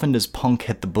 how often does Punk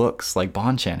hit the books like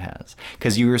Bonchan has?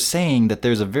 Because you were saying that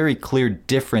there's a very clear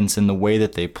difference in the way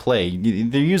that they play.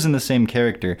 They're using the same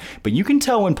character, but you can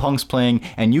tell when Punk's playing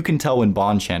and you can tell when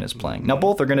Bonchan is playing. Now,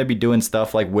 both are going to be doing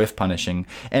stuff like whiff punishing,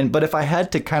 but if I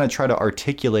had to kind of try to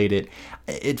articulate it,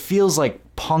 it feels like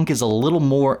Punk is a little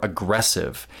more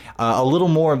aggressive, a little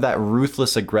more of that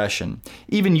ruthless aggression.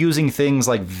 Even using things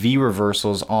like V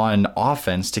reversals on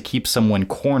offense to keep someone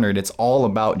cornered, it's all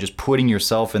about just putting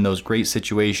yourself in those great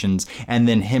situations and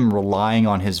then him relying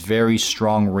on his very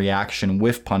strong reaction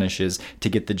whiff punishes to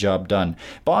get the job done.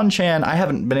 Bonchan, I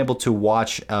haven't been able to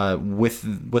watch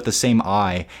with the same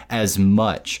eye as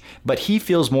much, but he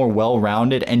feels more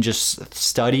well-rounded and just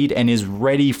studied and is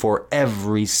ready for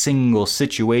every single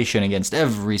situation against every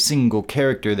every single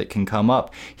character that can come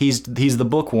up. He's the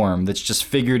bookworm that's just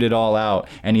figured it all out,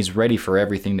 and he's ready for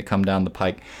everything to come down the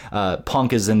pike.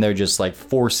 Punk is in there just like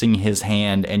forcing his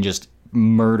hand and just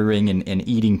murdering and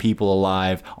eating people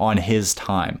alive on his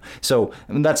time. So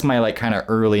that's my like kind of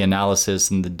early analysis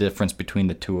and the difference between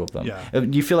the two of them. Yeah.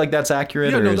 Do you feel like that's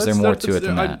accurate, or is there more to it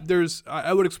than that?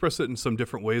 I would express it in some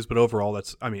different ways, but overall,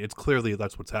 it's clearly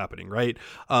that's what's happening, right?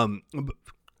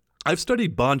 I've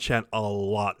studied Bonchan a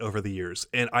lot over the years,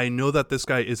 and I know that this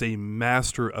guy is a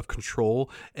master of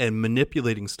control and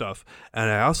manipulating stuff.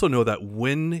 And I also know that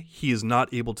when he is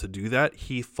not able to do that,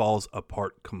 he falls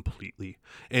apart completely.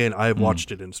 And I've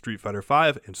watched it in Street Fighter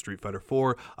V and Street Fighter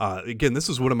 4. Again, this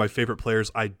is one of my favorite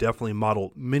players. I definitely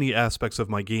model many aspects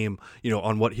of my game,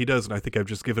 on what he does. And I think I've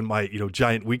just given my,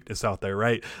 giant weakness out there,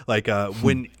 right? Like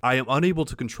when I am unable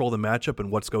to control the matchup and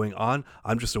what's going on,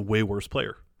 I'm just a way worse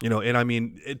player. And I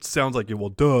mean, it sounds like, well,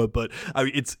 duh, but I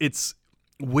mean, it's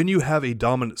when you have a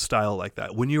dominant style like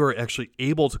that, when you are actually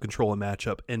able to control a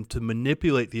matchup and to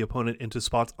manipulate the opponent into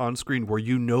spots on screen where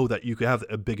you know that you have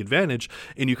a big advantage,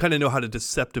 and you kind of know how to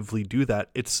deceptively do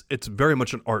that, it's very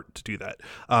much an art to do that.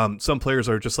 Some players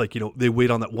are just like, they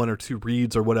wait on that one or two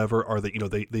reads or whatever, or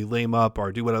they lame up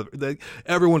or do whatever.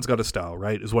 Everyone's got a style,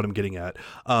 right? Is what I'm getting at.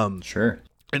 Sure.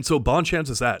 And so Bonchan's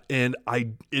is that, and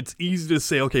it's easy to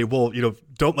say, okay, well,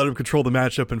 don't let him control the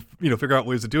matchup and, figure out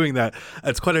ways of doing that.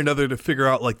 It's quite another to figure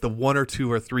out like the 1 or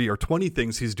 2 or 3 or 20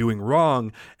 things he's doing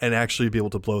wrong and actually be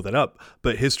able to blow that up.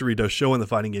 But history does show in the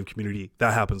fighting game community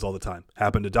that happens all the time.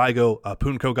 Happened to Daigo.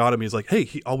 Punko got him. He's like, hey,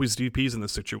 he always DPs in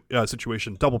this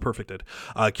situation, double perfected.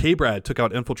 K-Brad took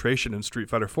out Infiltration in Street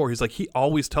Fighter 4. He's like, he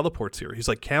always teleports here. He's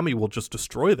like, Cammy will just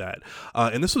destroy that.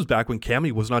 And this was back when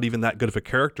Cammy was not even that good of a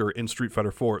character in Street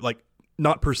Fighter 4. Like,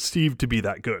 not perceived to be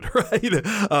that good, right?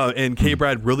 And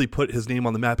K-Brad really put his name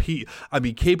on the map.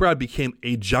 K-Brad became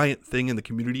a giant thing in the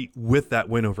community with that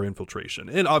win over Infiltration.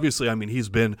 And obviously, he's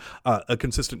been a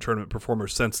consistent tournament performer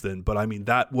since then, but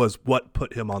that was what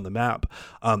put him on the map.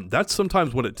 That's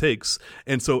sometimes what it takes.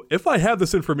 And so if I have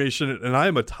this information and I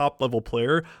am a top level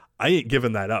player, I ain't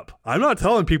giving that up. I'm not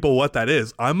telling people what that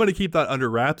is. I'm going to keep that under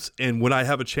wraps. And when I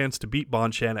have a chance to beat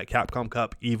Bonchan at Capcom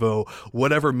Cup, EVO,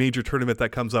 whatever major tournament that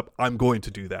comes up, I'm going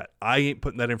to do that. I ain't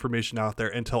putting that information out there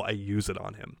until I use it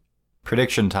on him.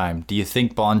 Prediction time. Do you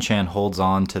think Bonchan holds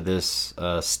on to this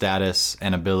status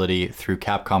and ability through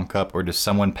Capcom Cup, or does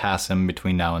someone pass him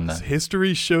between now and then?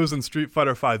 History shows in Street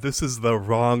Fighter V, this is the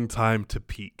wrong time to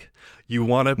peak. You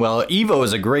want to... Well, EVO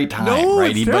is a great time,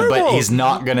 right? But he's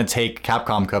not going to take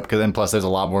Capcom Cup, because then plus there's a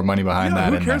lot more money behind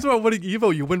that. Who cares about winning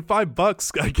EVO? You win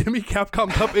 $5. Give me Capcom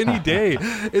Cup any day.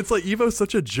 It's like EVO's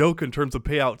such a joke in terms of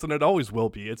payouts, and it always will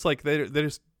be. It's like they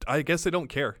just... I guess they don't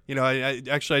care.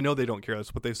 I know they don't care.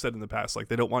 That's what they've said in the past. Like,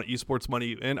 they don't want esports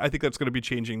money. And I think that's going to be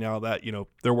changing now that,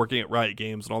 they're working at Riot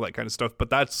Games and all that kind of stuff.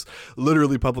 But that's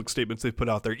literally public statements they've put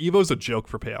out there. EVO's a joke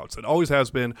for payouts. It always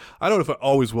has been. I don't know if it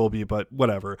always will be, but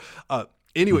whatever.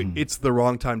 Anyway, It's the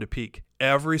wrong time to peak.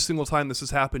 Every single time this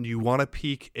has happened, you want to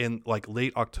peak in like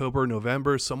late October,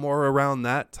 November, somewhere around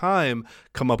that time,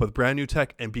 come up with brand new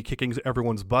tech and be kicking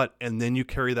everyone's butt. And then you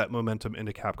carry that momentum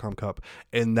into Capcom Cup.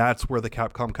 And that's where the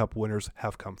Capcom Cup winners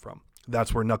have come from.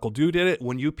 That's where NuckleDu did it.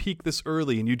 When you peak this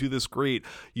early and you do this great,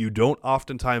 you don't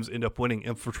oftentimes end up winning.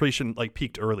 Infiltration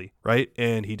peaked early, right?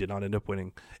 And he did not end up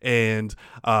winning. And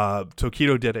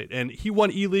Tokido did it. And he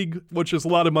won E-League, which is a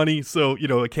lot of money. So,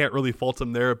 I can't really fault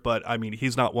him there. But,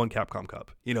 he's not won Capcom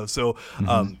Cup. So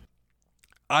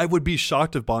I would be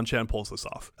shocked if Bonchan pulls this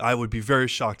off. I would be very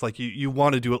shocked. Like, you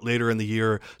want to do it later in the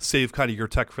year, save kind of your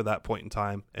tech for that point in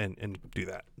time and do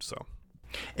that. So...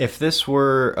 If this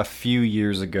were a few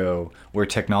years ago where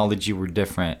technology were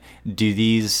different, do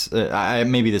these,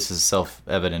 maybe this is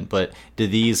self-evident, but do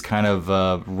these kind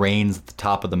of reigns at the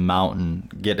top of the mountain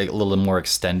get a little more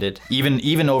extended?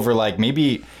 Even over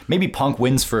maybe Punk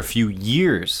wins for a few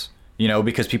years,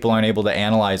 because people aren't able to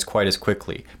analyze quite as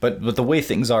quickly. But the way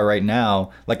things are right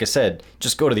now, like I said,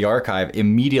 just go to the archive.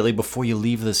 Immediately before you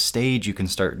leave the stage, you can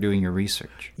start doing your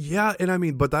research. Yeah,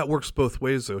 and but that works both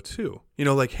ways, though, too.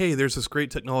 Hey, there's this great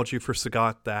technology for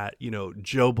Sagat that,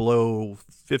 Joe Blow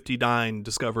 59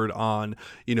 discovered on,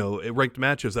 ranked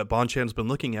matches that Bonchan's been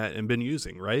looking at and been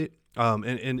using, right?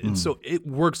 And so it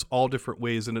works all different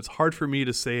ways, and it's hard for me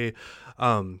to say...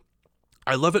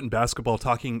 I love it in basketball,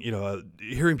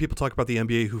 hearing people talk about the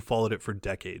NBA who followed it for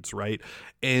decades, right?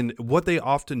 And what they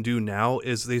often do now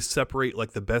is they separate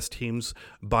like the best teams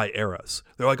by eras.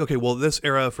 They're like, okay, well, this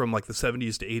era from like the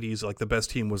 70s to 80s, like the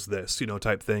best team was this,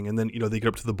 type thing. And then, they get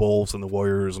up to the Bulls and the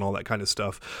Warriors and all that kind of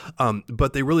stuff.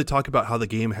 But they really talk about how the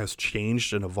game has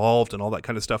changed and evolved and all that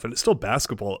kind of stuff. And it's still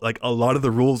basketball. Like a lot of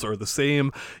the rules are the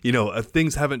same.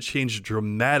 Things haven't changed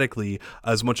dramatically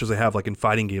as much as they have like in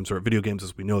fighting games or video games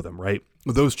as we know them, right?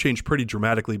 Those change pretty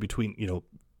dramatically between,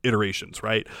 iterations,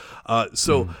 right?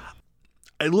 So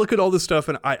I look at all this stuff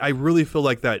and I really feel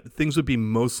like that things would be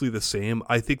mostly the same.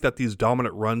 I think that these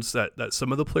dominant runs that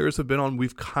some of the players have been on,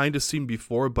 we've kind of seen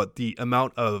before, but the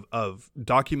amount of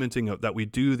documenting that we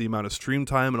do, the amount of stream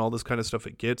time and all this kind of stuff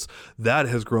it gets, that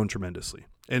has grown tremendously.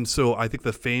 And so I think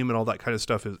the fame and all that kind of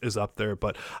stuff is up there.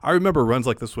 But I remember runs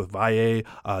like this with Valle,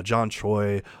 John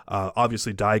Choi,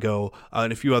 obviously Daigo,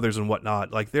 and a few others and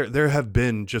whatnot. Like there have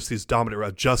been just these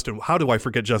dominant Justin. How do I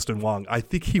forget Justin Wong? I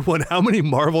think he won how many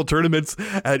Marvel tournaments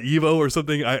at Evo or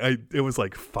something? It was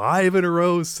like 5 in a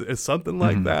row, something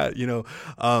like that.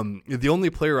 The only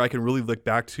player I can really look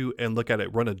back to and look at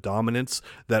it run of dominance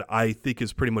that I think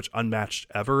is pretty much unmatched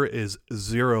ever is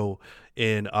Zero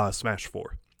in Smash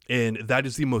 4. And that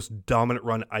is the most dominant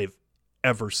run I've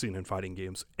ever seen in fighting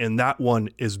games. And that one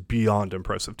is beyond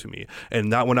impressive to me.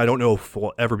 And that one I don't know if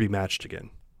will ever be matched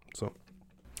again. So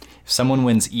if someone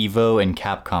wins Evo and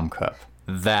Capcom Cup,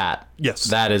 that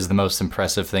is the most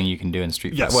impressive thing you can do in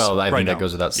Street Fighter. Yes, well, I right think that now.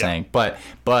 goes without saying.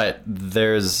 But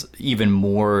there's even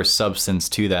more substance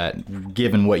to that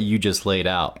given what you just laid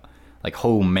out. Like,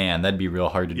 oh man, that'd be real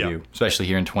hard to do, especially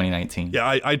here in 2019.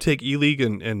 Yeah, I'd take E-League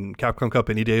and Capcom Cup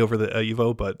any day over the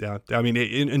Evo, but yeah, I mean,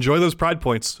 enjoy those pride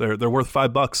points. They're worth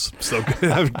 $5, so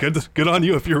good on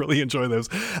you if you really enjoy those.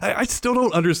 I still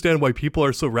don't understand why people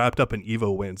are so wrapped up in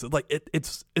Evo wins. Like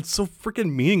it's so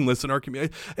freaking meaningless in our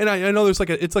community. And I know there's like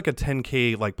a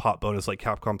 10K like pop bonus like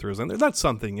Capcom throws in there. That's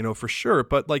something, for sure.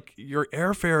 But like your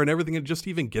airfare and everything, and just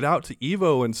even get out to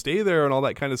Evo and stay there and all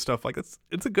that kind of stuff. Like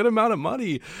it's a good amount of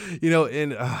money.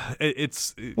 And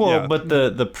it's but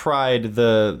the pride,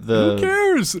 the who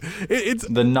cares? It's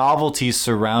the novelty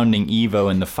surrounding Evo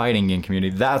and the fighting game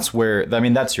community. That's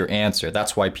your answer.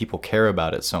 That's why people care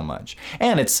about it so much.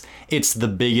 And it's the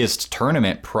biggest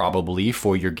tournament probably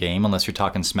for your game, unless you're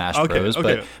talking Smash Bros.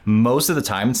 Okay. But most of the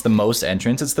time, it's the most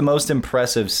entrants. It's the most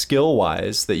impressive skill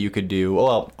wise that you could do.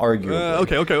 Well, arguably.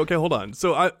 Okay. Hold on.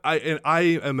 So I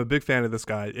am a big fan of this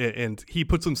guy, and he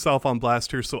puts himself on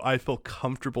blast here, so I feel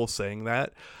comfortable saying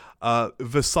that.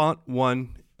 Vassant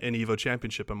won an Evo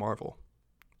championship in Marvel.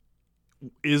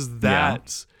 Is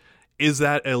that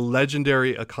a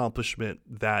legendary accomplishment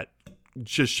that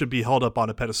just should be held up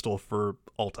on a pedestal for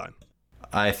all time?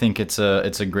 I think it's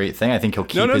a great thing. I think he'll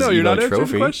keep his No, Evo you're not trophy.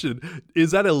 answering the question.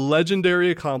 Is that a legendary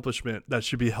accomplishment that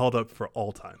should be held up for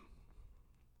all time?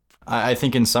 I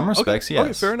think in some respects, yes.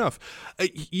 Okay, fair enough.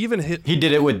 He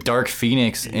did it with Dark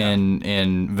Phoenix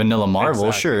in Vanilla Marvel,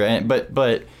 exactly. Sure.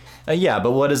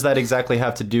 But what does that exactly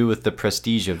have to do with the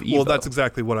prestige of Evo? Well, that's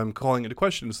exactly what I'm calling into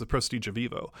question, is the prestige of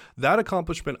Evo. That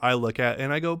accomplishment I look at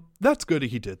and I go, that's good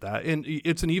he did that. And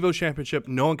it's an Evo championship.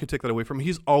 No one can take that away from him.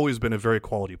 He's always been a very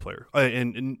quality player.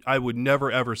 And I would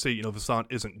never, ever say, Vassant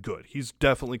isn't good. He's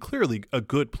definitely, clearly a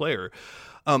good player.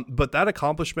 But that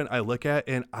accomplishment I look at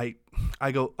and I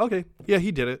go, okay, yeah,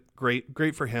 he did it.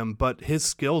 Great for him. But his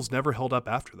skills never held up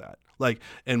after that. Like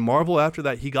in Marvel, after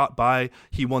that, he got by.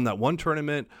 He won that one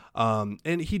tournament,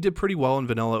 and he did pretty well in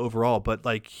Vanilla overall. But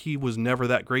like, he was never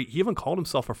that great. He even called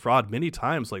himself a fraud many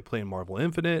times, like playing Marvel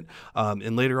Infinite,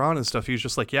 and later on and stuff. He was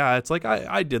just like, yeah, it's like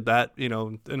I did that,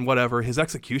 and whatever. His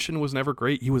execution was never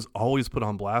great. He was always put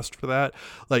on blast for that.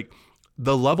 Like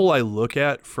the level I look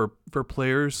at for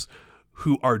players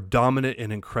who are dominant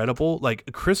and incredible.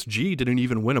 Like Chris G didn't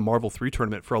even win a Marvel 3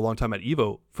 tournament for a long time at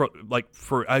Evo.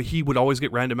 He would always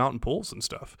get random out in polls and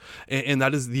stuff. And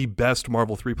that is the best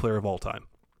Marvel 3 player of all time.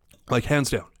 Like hands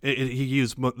down, he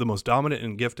is the most dominant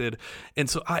and gifted. And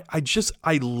so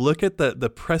I look at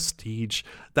the prestige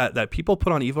that people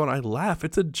put on Evo and I laugh.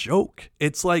 It's a joke.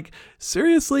 It's like,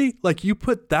 seriously, like you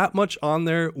put that much on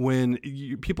there when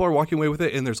people are walking away with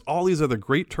it. And there's all these other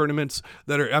great tournaments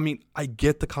that are, I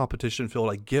get the competition field.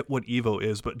 I get what Evo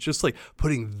is, but just like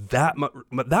putting that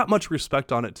much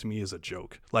respect on it to me is a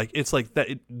joke. Like it's like that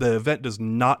the event does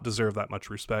not deserve that much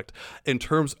respect in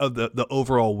terms of the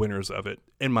overall winners of it,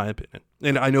 in my opinion.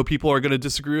 And I know people are going to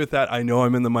disagree with that. I know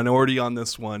I'm in the minority on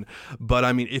this one, but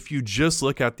if you just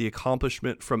look at the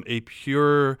accomplishment from a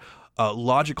pure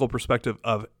logical perspective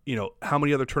of, how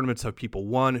many other tournaments have people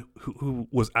won, who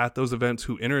was at those events,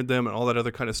 who entered them, and all that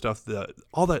other kind of stuff,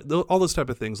 all those type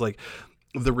of things. Like,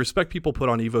 the respect people put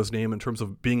on Evo's name in terms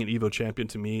of being an Evo champion,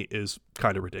 to me, is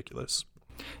kind of ridiculous.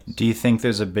 Do you think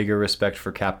there's a bigger respect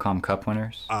for Capcom Cup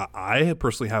winners? I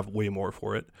personally have way more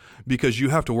for it, because you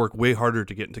have to work way harder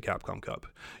to get into Capcom Cup.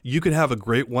 You could have a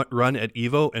great run at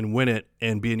Evo and win it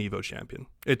and be an Evo champion.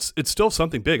 It's still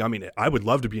something big. I mean, I would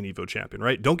love to be an Evo champion,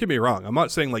 right? Don't get me wrong. I'm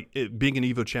not saying being an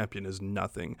Evo champion is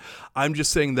nothing. I'm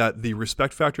just saying that the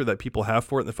respect factor that people have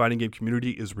for it in the fighting game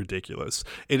community is ridiculous.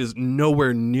 It is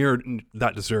nowhere near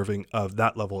that deserving of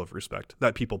that level of respect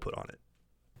that people put on it.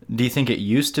 Do you think it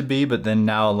used to be, but then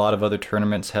now a lot of other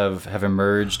tournaments have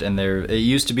emerged, and it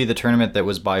used to be the tournament that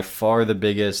was by far the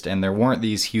biggest, and there weren't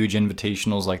these huge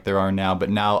invitationals like there are now, but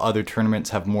now other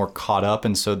tournaments have more caught up,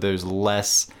 and so there's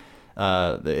less,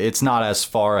 it's not as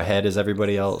far ahead as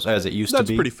everybody else as it used to be.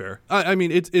 That's pretty fair. I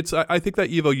mean, I think that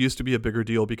Evo used to be a bigger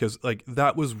deal, because like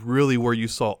that was really where you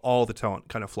saw all the talent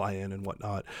kind of fly in and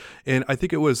whatnot. And I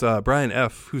think it was Brian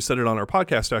F. who said it on our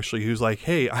podcast, actually, who's like,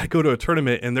 hey, I go to a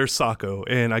tournament and there's Sako,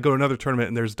 and I go to another tournament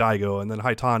and there's Daigo, and then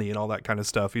Haitani and all that kind of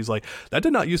stuff. He's like, that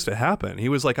did not used to happen. He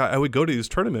was like, I would go to these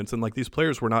tournaments and like these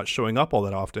players were not showing up all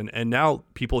that often, and now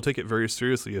people take it very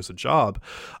seriously as a job.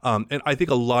 And I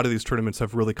think a lot of these tournaments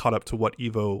have really caught up to what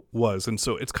Evo was, and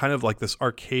so it's kind of like this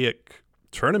archaic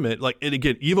tournament. Like, and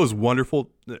again, Evo's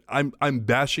wonderful. I'm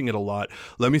bashing it a lot.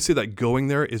 Let me say that going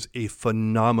there is a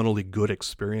phenomenally good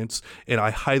experience, and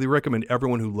I highly recommend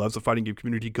everyone who loves the fighting game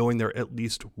community going there at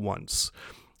least once.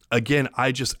 Again,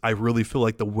 I really feel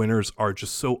like the winners are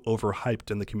just so overhyped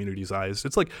in the community's eyes.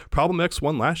 It's like Problem X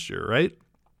won last year, right?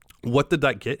 What did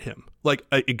that get him? Like,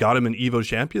 it got him an Evo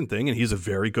champion thing, and he's a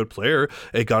very good player.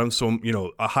 It got him some,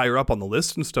 a higher up on the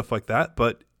list and stuff like that,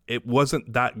 but it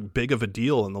wasn't that big of a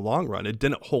deal in the long run. It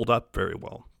didn't hold up very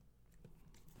well.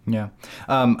 Yeah.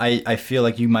 I feel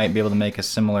like you might be able to make a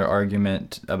similar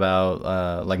argument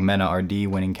about like Mena RD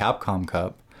winning Capcom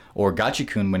Cup, or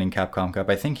Gachikun winning Capcom Cup.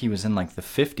 I think he was in like the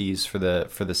 50s for the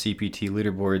CPT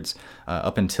leaderboards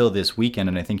up until this weekend,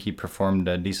 and I think he performed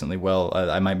decently well.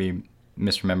 I might be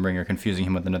misremembering or confusing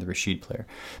him with another Rashid player,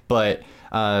 but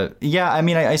yeah, I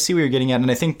mean, I see what you're getting at,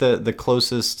 and I think the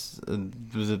closest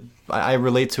I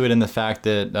relate to it in the fact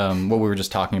that what we were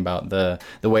just talking about, the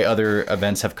way other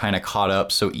events have kind of caught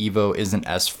up, so Evo isn't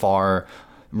as far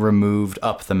removed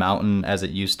up the mountain as it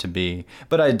used to be.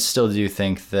 But I still do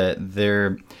think that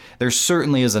there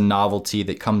certainly is a novelty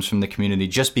that comes from the community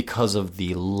just because of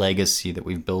the legacy that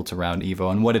we've built around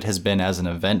Evo and what it has been as an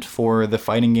event for the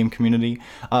fighting game community.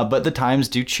 But the times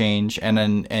do change,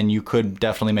 and you could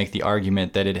definitely make the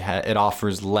argument that it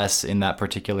offers less in that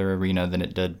particular arena than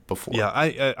it did before. Yeah,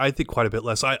 I think quite a bit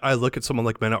less. I look at someone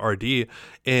like Mena RD,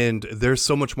 and there's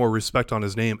so much more respect on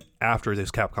his name after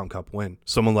this Capcom Cup win.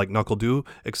 Someone like NuckleDu,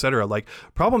 etc. Like,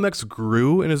 Problem X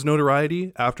grew in his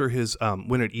notoriety after his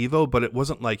win at Evo, but it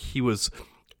wasn't like he was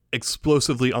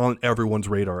explosively on everyone's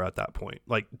radar at that point.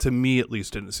 Like, to me at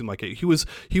least, it didn't seem like it. He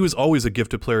was always a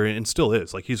gifted player and still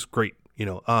is. Like, he's great,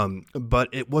 but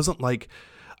it wasn't like,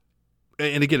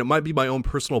 and again, it might be my own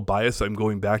personal bias I'm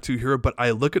going back to here, but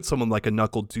I look at someone like a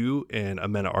NuckleDu and a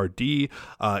Mena RD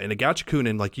and a Gachikun,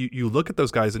 and like you look at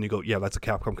those guys and you go, yeah, that's a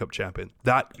Capcom Cup champion.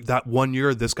 That 1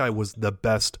 year, this guy was the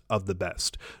best of the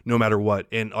best, no matter what.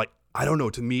 And like, I don't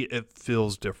know, to me it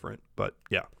feels different, but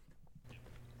yeah.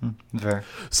 Fair.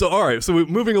 So, all right. So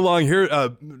moving along here,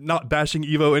 not bashing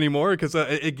Evo anymore, because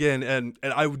again, and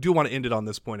I do want to end it on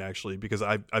this point, actually, because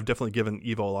I've definitely given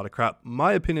Evo a lot of crap.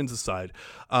 My opinions aside,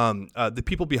 the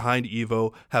people behind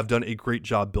Evo have done a great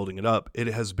job building it up. It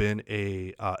has been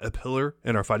a pillar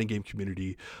in our fighting game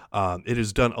community. It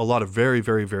has done a lot of very,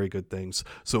 very, very good things.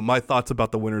 So my thoughts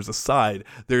about the winners aside,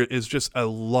 there is just a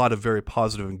lot of very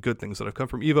positive and good things that have come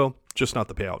from Evo, just not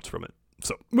the payouts from it.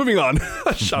 So moving on,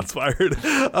 shots fired.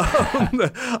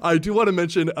 I do want to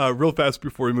mention real fast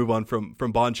before we move on from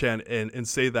Bonchan and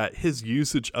say that his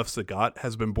usage of Sagat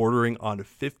has been bordering on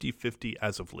 50-50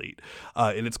 as of late.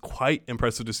 And it's quite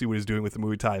impressive to see what he's doing with the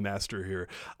Muay Thai master here.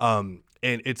 And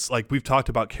it's like, we've talked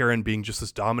about Karen being just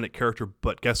this dominant character,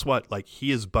 but guess what? Like,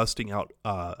 he is busting out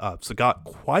Sagat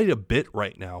quite a bit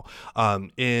right now.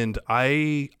 And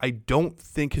I don't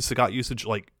think his Sagat usage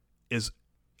is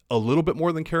a little bit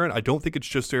more than Karen. I don't think it's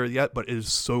just there yet, but it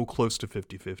is so close to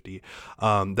 50-50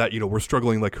 that, we're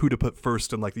struggling like who to put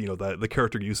first and like, the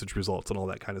character usage results and all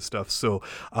that kind of stuff. So,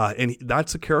 and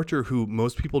that's a character who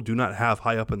most people do not have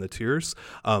high up in the tiers.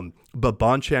 But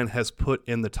Bonchan has put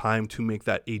in the time to make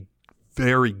that a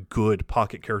very good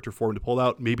pocket character for him to pull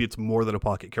out. Maybe it's more than a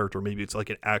pocket character. Maybe it's like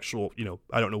an actual,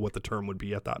 I don't know what the term would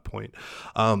be at that point.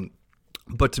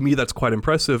 But to me, that's quite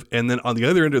impressive. And then on the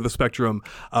other end of the spectrum,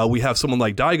 we have someone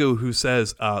like Daigo who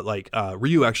says,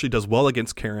 Ryu actually does well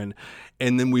against Karin.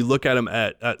 And then we look at him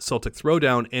at Celtic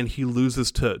Throwdown, and he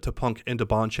loses to Punk and to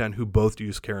Bonchan, who both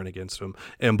used Karin against him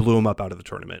and blew him up out of the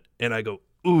tournament. And I go,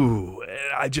 ooh.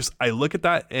 And I look at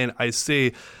that and I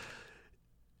say,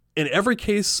 in every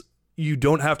case, you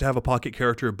don't have to have a pocket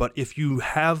character, but if you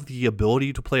have the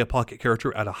ability to play a pocket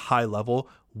character at a high level,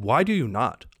 why do you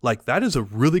not? Like, that is a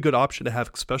really good option to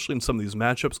have, especially in some of these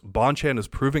matchups. Bonchan is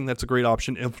proving that's a great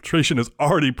option. Infiltration has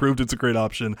already proved it's a great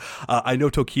option. I know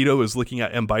Tokido is looking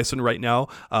at M. Bison right now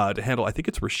to handle, I think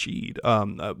it's Rashid,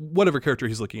 whatever character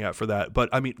he's looking at for that. But,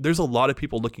 I mean, there's a lot of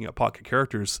people looking at pocket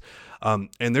characters, and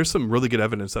there's some really good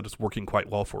evidence that it's working quite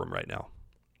well for him right now.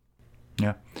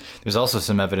 Yeah. There's also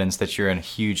some evidence that you're a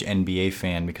huge NBA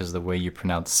fan because of the way you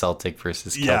pronounce Celtic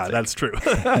versus Celtic. Yeah, that's true.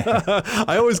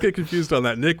 I always get confused on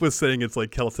that. Nick was saying it's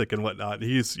like Celtic and whatnot.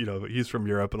 He's from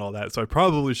Europe and all that, so I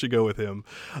probably should go with him.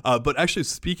 But actually,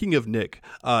 speaking of Nick,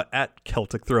 at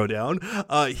Celtic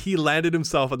Throwdown, he landed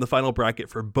himself in the final bracket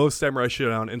for both Samurai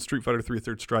Showdown and Street Fighter 3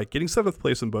 Third Strike, getting 7th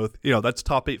place in both. That's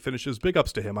top 8 finishes. Big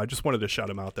ups to him. I just wanted to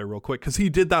shout him out there real quick because he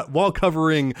did that while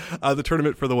covering the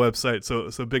tournament for the website.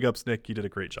 So big ups, Nick. You did a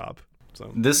great job.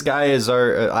 So this guy is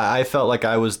I felt like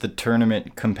I was the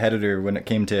tournament competitor when it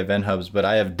came to event hubs, but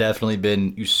I have definitely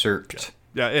been usurped.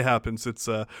 Yeah, it happens. It's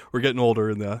we're getting older,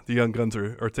 and the young guns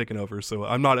are taking over. So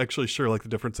I'm not actually sure like the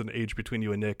difference in age between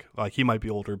you and Nick. Like, he might be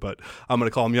older, but I'm going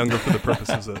to call him younger for the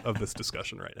purposes of this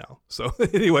discussion right now. So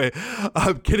anyway,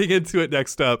 getting into it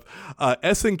next up,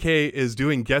 SNK is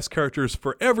doing guest characters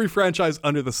for every franchise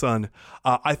under the sun.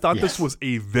 I thought this was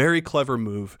a very clever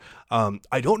move.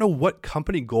 I don't know what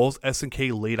company goals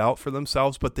SNK laid out for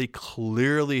themselves, but they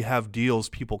clearly have deals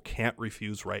people can't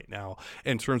refuse right now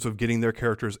in terms of getting their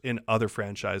characters in other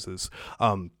franchises.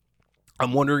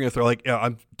 I'm wondering if they're like,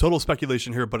 I'm total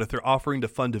speculation here, but if they're offering to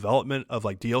fund development of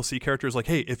like DLC characters, like,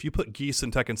 hey, if you put Geese in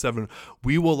Tekken 7,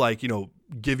 we will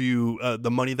give you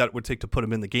the money that it would take to put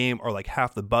them in the game, or like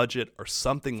half the budget or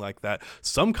something like that.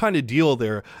 Some kind of deal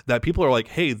there that people are like,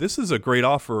 hey, this is a great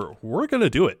offer. We're going to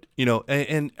do it.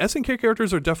 And SNK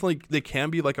characters are definitely, they can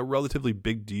be like a relatively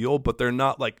big deal, but they're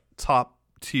not like top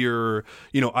tier,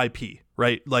 IP,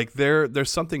 right? Like there's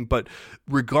something, but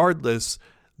regardless,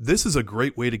 this is a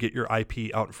great way to get your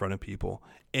IP out in front of people.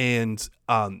 And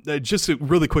just to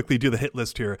really quickly do the hit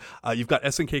list here, you've got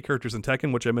SNK characters in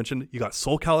Tekken, which I mentioned. You got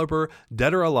Soul Calibur,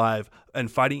 Dead or Alive, and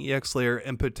Fighting EX Slayer,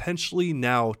 and potentially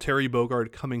now Terry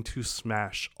Bogard coming to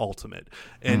Smash Ultimate.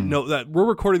 And note that we're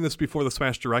recording this before the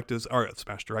Smash Direct and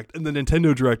the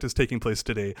Nintendo Direct is taking place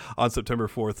today on September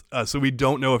 4th. So we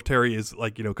don't know if Terry is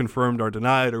confirmed or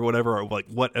denied or whatever, or like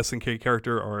what SNK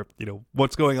character or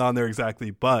what's going on there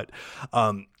exactly. But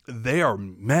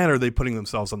are they putting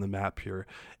themselves on the map here.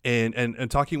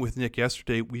 And talking with Nick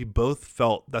yesterday, we both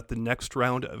felt that the next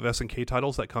round of SNK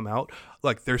titles that come out,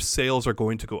 like, their sales are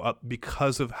going to go up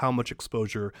because of how much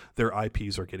exposure their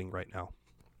IPs are getting right now.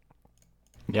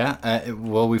 Yeah,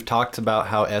 well, we've talked about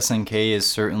how SNK is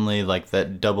certainly like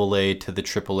that AA to the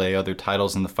AAA other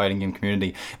titles in the fighting game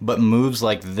community, but moves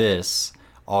like this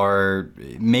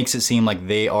makes it seem like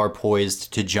they are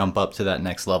poised to jump up to that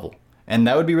next level. And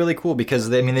that would be really cool because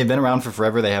they've been around for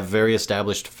forever. They have very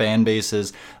established fan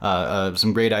bases,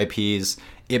 some great IPs.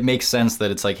 It makes sense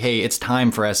that it's like, hey, it's time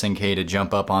for SNK to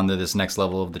jump up onto this next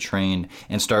level of the train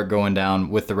and start going down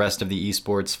with the rest of the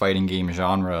esports fighting game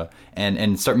genre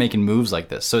and start making moves like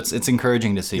this. So it's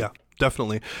encouraging to see. Yeah.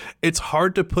 Definitely. It's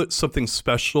hard to put something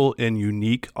special and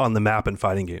unique on the map in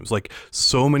fighting games. Like,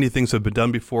 so many things have been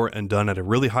done before and done at a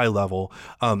really high level.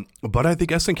 But I think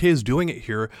SNK is doing it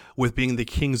here with being the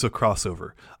kings of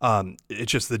crossover.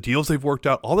 It's just the deals they've worked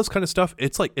out, all this kind of stuff.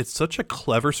 It's such a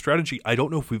clever strategy. I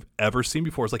don't know if we've ever seen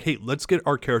before. It's like, hey, let's get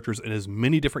our characters in as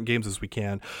many different games as we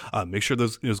can. Make sure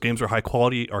those games are high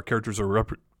quality. Our characters are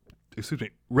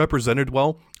represented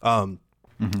well.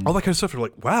 All that kind of stuff. You're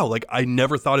like, wow, like, I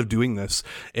never thought of doing this.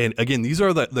 And again, these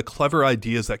are the clever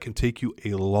ideas that can take you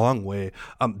a long way.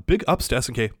 Big ups to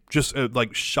SNK, just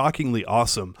shockingly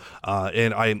awesome.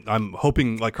 And I'm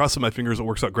hoping, like, crossing my fingers, it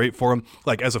works out great for them.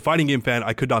 Like, as a fighting game fan,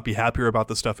 I could not be happier about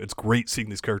this stuff. It's great seeing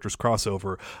these characters cross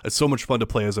over. It's so much fun to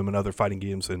play as them in other fighting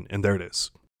games, and there it is.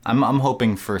 I'm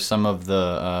hoping for some of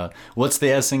the what's the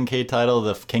SNK title,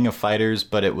 the King of Fighters,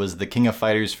 but it was the King of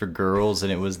Fighters for girls,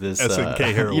 and it was this SNK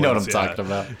Heroines, you know what I'm talking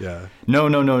about. Yeah. No,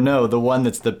 the one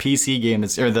that's the PC game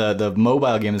or the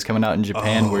mobile game is coming out in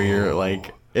Japan, where you're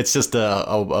like, it's just a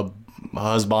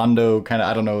husbando kind of,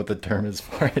 I don't know what the term is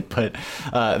for it, but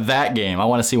that game, I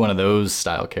want to see one of those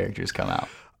style characters come out.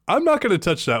 I'm not going to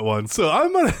touch that one. So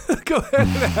I'm going to go ahead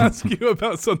and ask you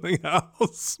about something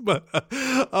else. But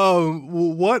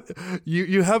what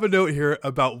you have a note here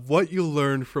about what you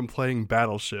learned from playing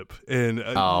Battleship. And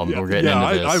we're getting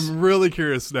into this. I'm really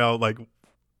curious now. Like,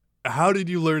 how did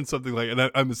you learn something like?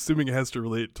 And I'm assuming it has to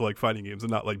relate to like fighting games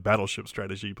and not like Battleship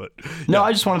strategy. But no,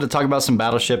 I just wanted to talk about some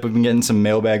Battleship. We've been getting some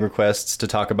mailbag requests to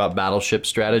talk about Battleship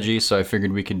strategy, so I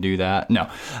figured we could do that. No,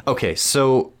 okay.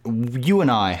 So you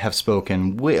and I have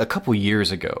spoken a couple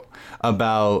years ago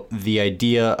about the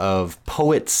idea of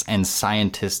poets and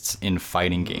scientists in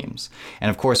fighting games,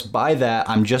 and of course, by that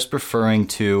I'm just referring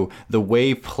to the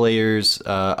way players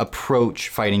approach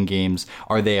fighting games.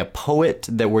 Are they a poet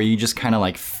where you just kind of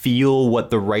like feel what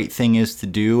the right thing is to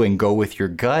do and go with your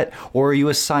gut? Or are you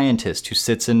a scientist who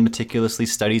sits and meticulously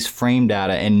studies frame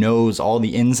data and knows all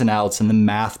the ins and outs and the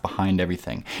math behind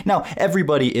everything? Now,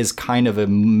 everybody is kind of a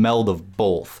meld of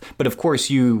both, but of course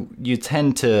you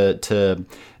tend to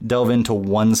delve into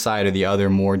one side or the other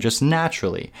more just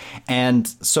naturally. And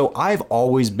so I've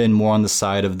always been more on the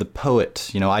side of the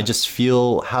poet. You know, I just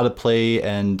feel how to play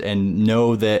and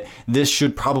know that this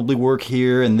should probably work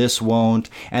here and this won't.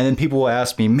 And then people will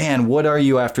ask me, man, what are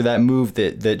you after that move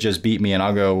that just beat me? And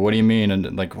I'll go, what do you mean?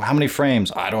 And like, how many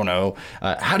frames? I don't know.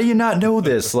 How do you not know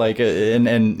this? Like,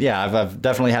 and yeah, I've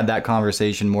definitely had that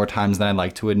conversation more times than I'd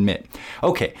like to admit.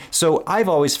 Okay, so I've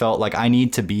always felt like I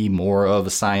need to be more of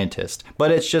a scientist, but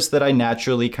it's just that I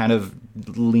naturally kind of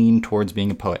lean towards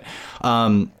being a poet.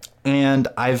 And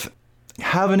I've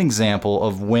have an example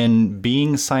of when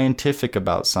being scientific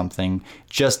about something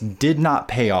just did not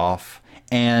pay off.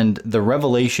 And the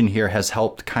revelation here has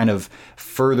helped kind of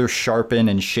further sharpen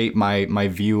and shape my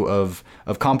view of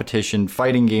competition,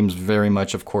 fighting games very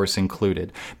much, of course,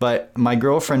 included. But my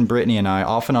girlfriend Brittany and I,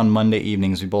 often on Monday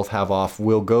evenings, we both have off,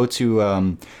 we'll go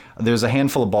to, there's a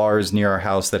handful of bars near our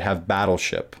house that have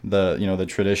Battleship, the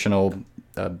traditional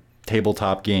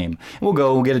tabletop game.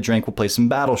 We'll get a drink, we'll play some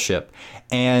Battleship.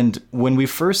 And when we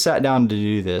first sat down to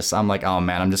do this, I'm like, oh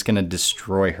man, I'm just gonna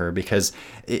destroy her, because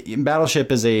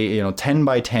Battleship is a 10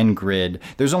 by 10 grid.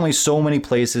 There's only so many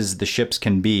places the ships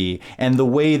can be, and the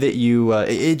way that you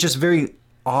it just very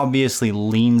obviously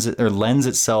lends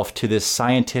itself to this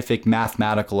scientific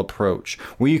mathematical approach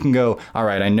where you can go, all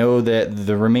right, I know that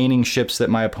the remaining ships that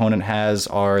my opponent has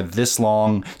are this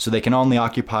long, so they can only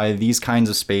occupy these kinds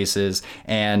of spaces,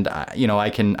 and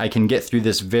I can get through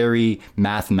this very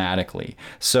mathematically.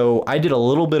 So I did a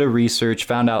little bit of research,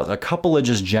 found out a couple of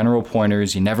just general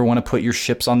pointers. You never want to put your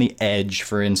ships on the edge,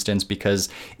 for instance, because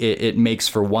it makes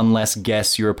for one less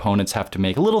guess your opponents have to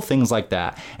make, little things like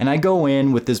that. And I go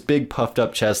in with this big puffed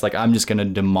up chest, like I'm just going to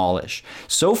demolish.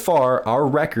 So far, our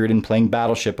record in playing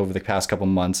Battleship over the past couple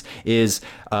months is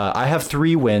I have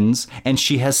 3 wins and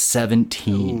she has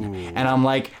 17. Ooh. And I'm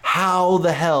like, how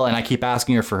the hell? And I keep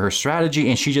asking her for her strategy,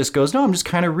 and she just goes, no, I'm just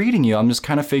kind of reading you. I'm just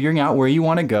kind of figuring out where you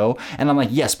want to go. And I'm like,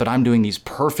 yes, but I'm doing these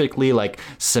perfectly like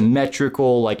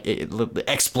symmetrical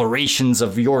explorations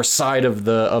of your side of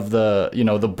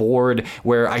the board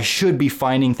where I should be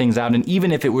finding things out. And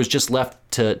even if it was just left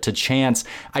to chance,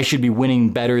 I should be winning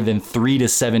better than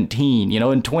 3-17.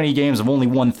 In 20 games I've only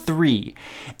won 3.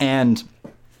 And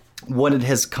what it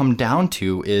has come down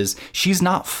to is she's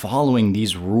not following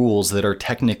these rules that are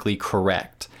technically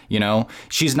correct.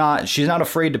 She's not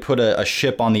afraid to put a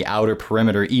ship on the outer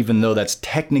perimeter, even though that's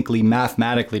technically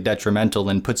mathematically detrimental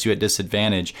and puts you at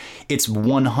disadvantage. It's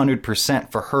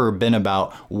 100% for her been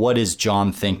about, what is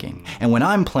John thinking? And when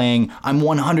I'm playing, I'm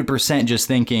 100% just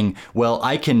thinking, well,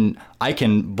 I can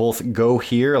both go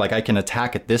here, like I can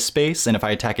attack at this space, and if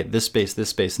I attack at this space,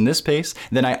 and this space,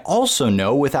 then I also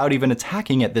know, without even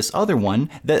attacking at this other one,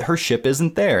 that her ship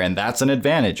isn't there, and that's an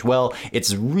advantage. Well,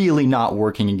 it's really not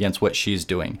working against what she's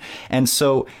doing. And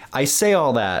so I say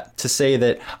all that to say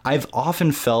that I've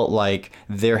often felt like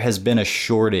there has been a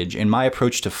shortage in my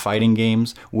approach to fighting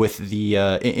games with the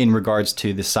in regards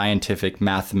to the scientific,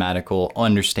 mathematical,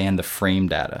 understand the frame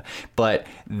data. But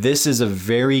this is a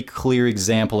very clear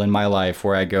example in my life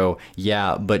where I go,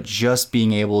 yeah, but just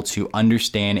being able to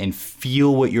understand and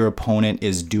feel what your opponent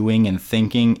is doing and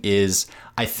thinking is,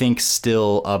 I think,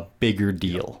 still a bigger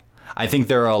deal. I think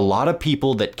there are a lot of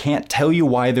people that can't tell you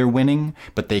why they're winning,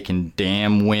 but they can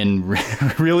damn win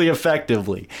really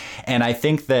effectively. And I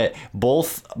think that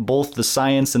both the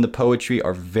science and the poetry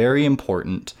are very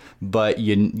important, but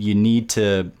you need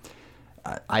to,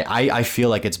 I feel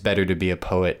like it's better to be a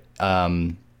poet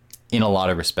in a lot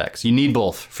of respects. You need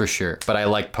both for sure, but I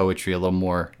like poetry a little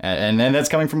more. And that's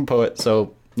coming from a poet,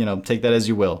 so take that as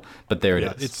you will. But there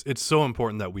it is. It's so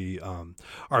important that we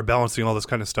are balancing all this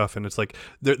kind of stuff, and it's like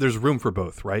there's room for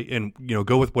both, right? And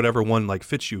go with whatever one like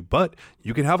fits you. But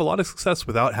you can have a lot of success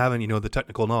without having the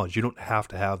technical knowledge. You don't have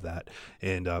to have that,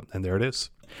 and there it is.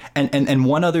 And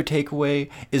one other takeaway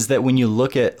is that when you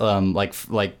look at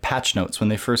like patch notes when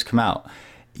they first come out,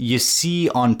 you see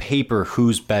on paper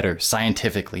who's better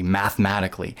scientifically,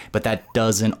 mathematically, but that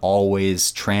doesn't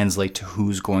always translate to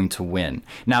who's going to win.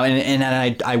 Now,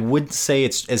 and I would say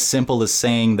it's as simple as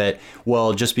saying that,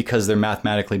 well, just because they're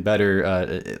mathematically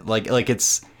better, like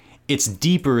it's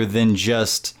deeper than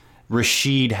just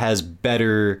Rashid has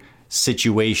better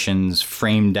situations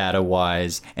frame data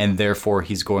wise, and therefore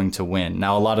he's going to win.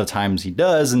 Now, a lot of times he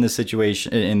does in this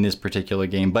situation, in this particular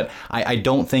game, but I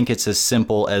don't think it's as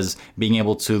simple as being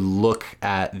able to look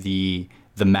at the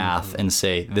math and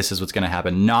say this is what's going to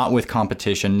happen. Not with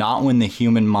competition, not when the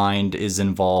human mind is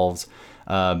involved.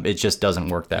 It just doesn't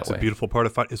work that way. It's a beautiful part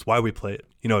of it. It's why we play it.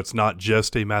 It's not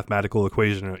just a mathematical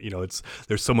equation.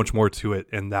 There's so much more to it,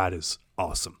 and that is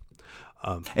awesome.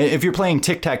 If you're playing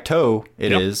tic-tac-toe,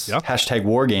 it is hashtag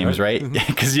war games, right?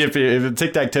 Because if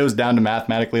tic-tac-toe is down to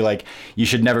mathematically, like, you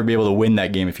should never be able to win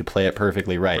that game if you play it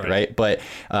perfectly right? But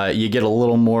you get a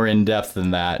little more in-depth than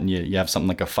that, and you have something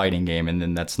like a fighting game, and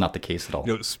then that's not the case at all.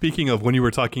 Speaking of when you were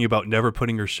talking about never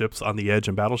putting your ships on the edge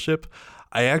in Battleship,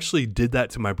 I actually did that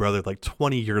to my brother like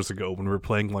 20 years ago when we were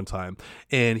playing one time,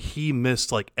 and he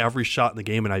missed like every shot in the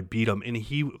game, and I beat him. And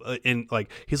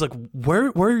he's like,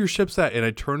 where are your ships at? And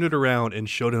I turned it around and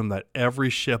showed him that every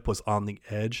ship was on the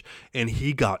edge, and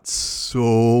he got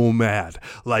so mad.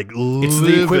 Like, it's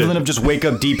the equivalent of just wake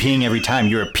up DPing every time.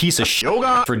 You're a piece of shit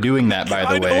for doing that, by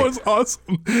the way. I know, it's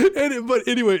awesome. But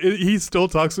anyway, he still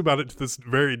talks about it to this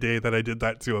very day that I did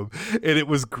that to him, and it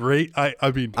was great. I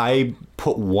mean, I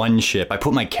put one ship. I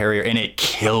put my carrier, and it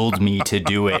killed me to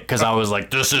do it because I was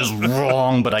like, this is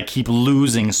wrong, but I keep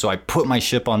losing. So I put my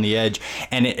ship on the edge,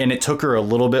 and it took her a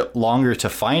little bit longer to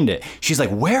find it. She's like,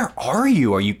 where are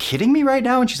you? Are you kidding me right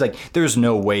now? And she's like, there's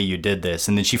no way you did this.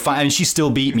 And then she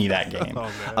still beat me that game.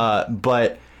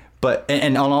 But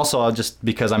also, I'll just,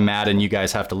 because I'm mad and you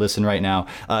guys have to listen right now,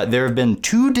 there have been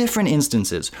 2 different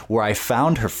instances where I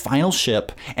found her final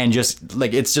ship, and just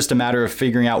like, it's just a matter of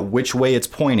figuring out which way it's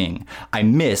pointing. I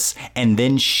miss, and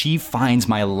then she finds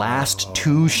my last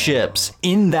 2 ships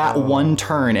in that one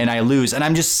turn, and I lose. And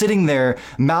I'm just sitting there,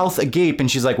 mouth agape,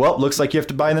 and she's like, well, looks like you have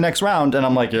to buy the next round. And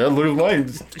I'm like, yeah,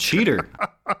 cheater.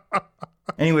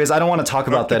 Anyways, I don't want to talk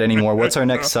about that anymore. What's our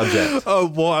next subject?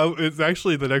 Well, it's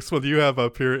actually the next one you have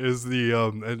up here is the,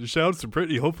 and shout out to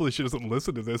Brittany. Hopefully she doesn't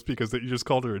listen to this because you just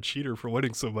called her a cheater for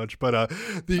winning so much. But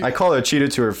I call her a cheater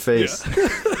to her face.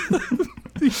 Yeah.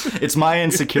 It's my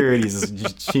insecurities.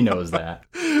 She knows that.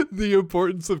 The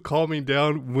importance of calming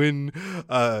down when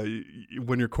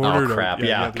you're cornered. Oh, crap.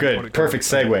 Good. Perfect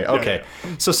segue. Okay.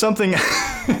 Yeah. So something...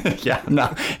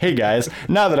 Hey, guys.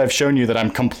 Now that I've shown you that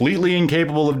I'm completely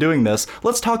incapable of doing this,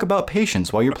 let's talk about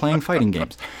patience while you're playing fighting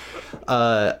games.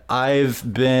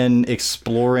 I've been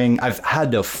exploring. I've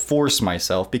had to force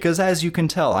myself because, as you can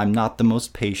tell, I'm not the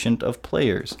most patient of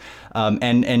players.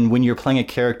 And when you're playing a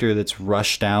character that's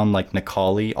rushed down like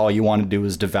Necalli, all you want to do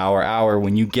is devour hour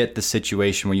when you get the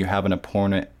situation where you have an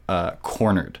opponent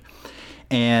cornered.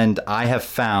 And I have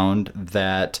found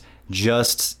that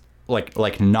just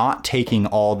like not taking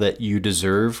all that you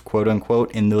deserve, quote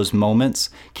unquote, in those moments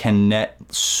can net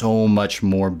so much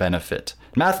more benefit.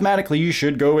 Mathematically, you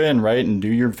should go in, right, and do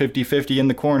your 50-50 in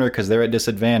the corner because they're at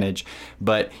disadvantage.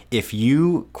 But if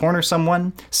you corner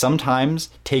someone, sometimes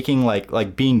taking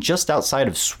like being just outside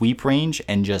of sweep range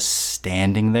and just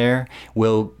standing there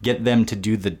will get them to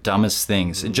do the dumbest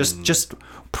things. And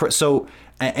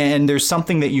there's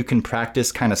something that you can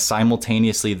practice kind of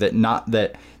simultaneously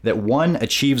that one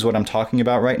achieves what I'm talking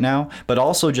about right now, but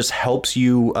also just helps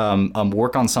you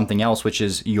work on something else, which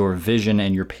is your vision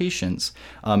and your patience,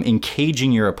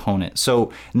 engaging your opponent.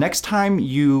 So next time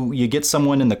you get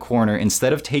someone in the corner,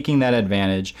 instead of taking that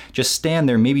advantage, just stand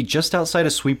there, maybe just outside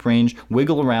of sweep range,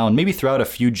 wiggle around, maybe throw out a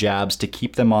few jabs to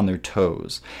keep them on their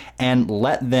toes, and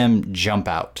let them jump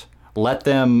out. Let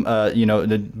them,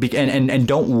 and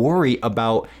don't worry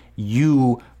about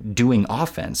you doing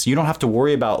offense. You don't have to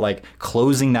worry about like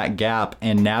closing that gap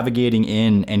and navigating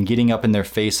in and getting up in their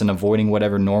face and avoiding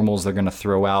whatever normals they're going to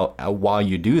throw out while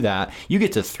you do that. You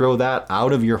get to throw that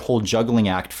out of your whole juggling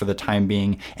act for the time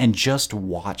being and just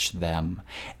watch them.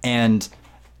 And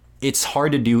it's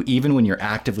hard to do even when you're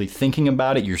actively thinking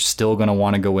about it. You're still going to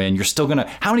want to go in. You're still going to,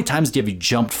 how many times have you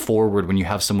jumped forward when you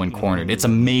have someone cornered? It's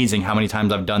amazing how many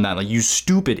times I've done that. Like, you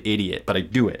stupid idiot, but I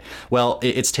do it. Well,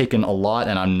 it's taken a lot,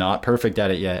 and I'm not perfect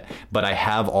at it yet, but I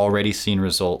have already seen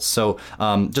results. So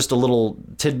just a little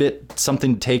tidbit,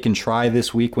 something to take and try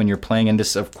this week when you're playing. And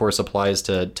this, of course, applies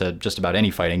to just about any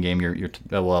fighting game.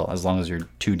 Well, as long as you're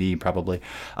 2D, probably.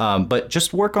 But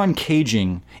just work on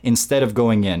caging instead of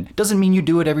going in. Doesn't mean you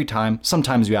do it every time.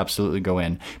 Sometimes you absolutely go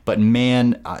in. But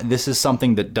man, this is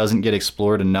something that doesn't get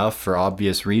explored enough for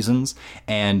obvious reasons.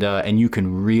 And you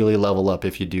can really level up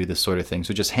if you do this sort of thing.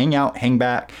 So just hang out, hang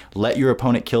back, let your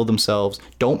opponent kill themselves.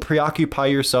 Don't preoccupy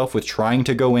yourself with trying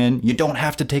to go in. You don't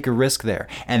have to take a risk there.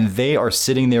 And they are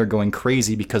sitting there going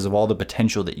crazy because of all the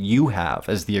potential that you have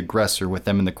as the aggressor with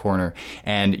them in the corner.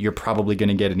 And you're probably going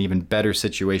to get an even better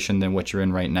situation than what you're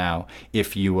in right now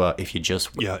if you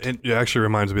just wait. Yeah, and it actually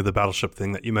reminds me of the Battleship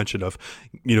thing that you mentioned of,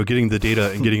 getting the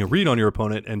data and getting a read on your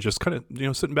opponent and just kind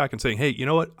of, sitting back and saying, hey, you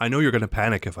know what? I know you're going to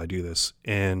panic if I do this.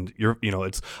 And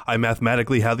I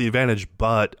mathematically have the advantage,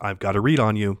 but I've got a read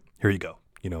on you. Here you go.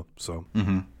 So.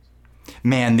 Mm-hmm.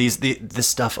 Man, this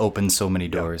stuff opens so many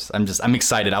doors. Yeah. I'm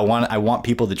excited. I want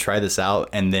people to try this out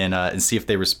and then and see if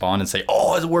they respond and say,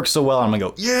 "Oh, it works so well." I'm gonna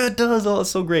go, "Yeah, it does. Oh, it's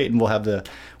so great," and we'll have a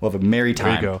merry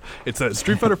time. There you go. It's a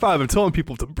Street Fighter V. I'm telling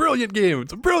people it's a brilliant game.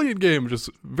 It's a brilliant game, just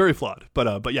very flawed.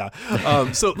 But yeah.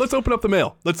 So let's open up the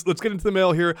mail. Let's get into the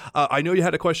mail here. I know you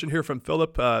had a question here from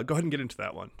Philip. Go ahead and get into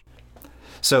that one.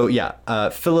 So yeah,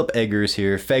 Philip Eggers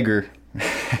here, Fegger,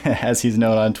 as he's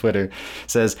known on Twitter,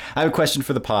 says, I have a question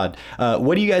for the pod.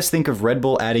 What do you guys think of Red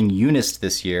Bull adding UNIST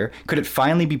this year? Could it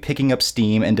finally be picking up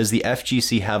steam? And does the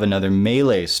FGC have another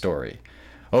Melee story?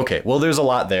 Okay, well, there's a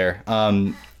lot there.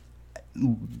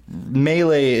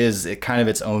 Melee is kind of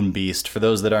its own beast. For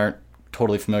those that aren't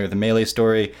totally familiar with the Melee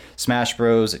story, Smash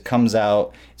Bros, it comes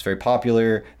out, it's very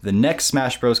popular. The next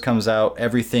Smash Bros comes out,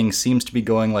 everything seems to be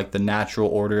going like the natural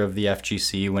order of the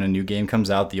FGC. When a new game comes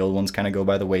out, the old ones kind of go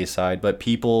by the wayside, but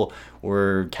people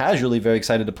were casually very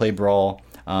excited to play Brawl,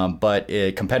 but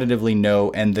competitively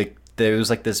no, and there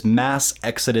was like this mass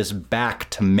exodus back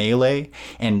to Melee,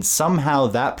 and somehow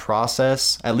that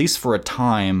process, at least for a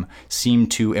time, seemed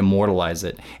to immortalize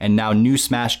it. And now new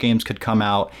Smash games could come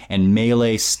out, and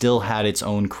Melee still had its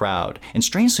own crowd. And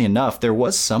strangely enough, there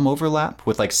was some overlap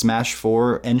with like Smash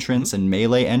 4 entrants and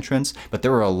Melee entrants, but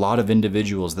there were a lot of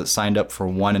individuals that signed up for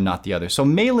one and not the other. So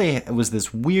Melee was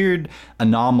this weird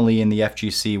anomaly in the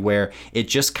FGC where it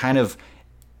just kind of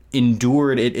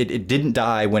endured, it didn't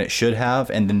die when it should have,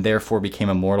 and then therefore became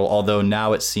immortal, although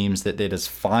now it seems that it has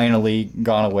finally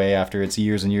gone away after its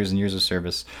years and years and years of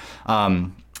service,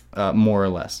 more or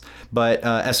less. But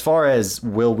as far as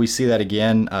will we see that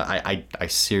again, I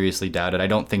seriously doubt it. I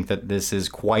don't think that this is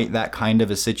quite that kind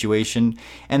of a situation.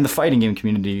 And the fighting game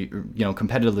community,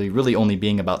 competitively really only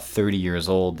being about 30 years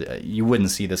old, you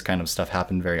wouldn't see this kind of stuff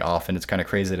happen very often. It's kind of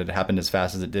crazy that it happened as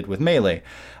fast as it did with Melee.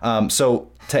 So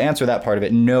to answer that part of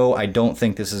it, no, I don't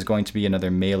think this is going to be another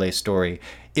Melee story.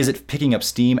 Is it picking up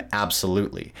steam?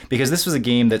 Absolutely. Because this was a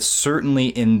game that's certainly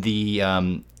in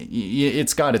the,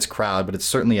 it's got its crowd, but it's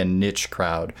certainly a niche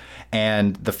crowd.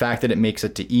 And the fact that it makes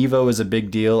it to EVO is a big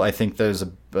deal. I think there's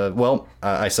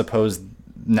I suppose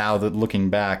now that looking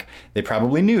back, they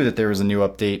probably knew that there was a new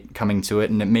update coming to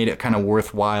it, and it made it kind of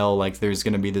worthwhile. Like there's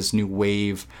going to be this new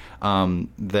wave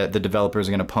that the developers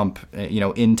are going to pump,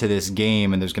 into this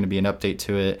game, and there's going to be an update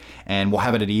to it, and we'll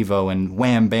have it at EVO, and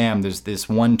wham, bam, there's this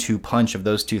 1-2 punch of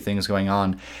those two things going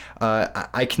on.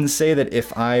 I can say that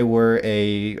if I were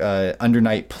a Under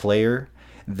Night player,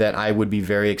 that I would be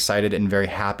very excited and very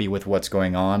happy with what's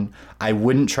going on. I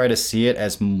wouldn't try to see it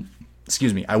as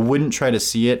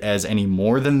any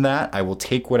more than that. I will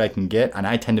take what I can get, and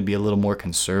I tend to be a little more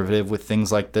conservative with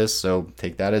things like this, so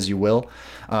take that as you will.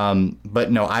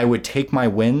 But no, I would take my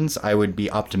wins. I would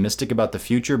be optimistic about the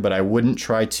future, but I wouldn't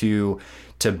try to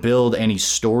build any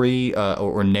story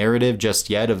or narrative just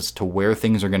yet as to where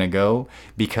things are going to go,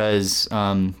 because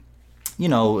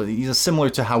similar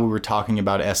to how we were talking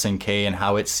about SNK and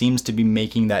how it seems to be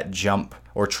making that jump,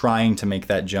 or trying to make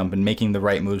that jump and making the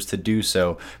right moves to do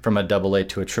so from a AA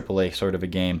to a AAA sort of a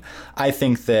game. I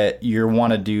think that you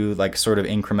want to do like sort of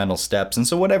incremental steps. And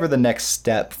so whatever the next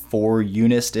step for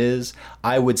UNIST is,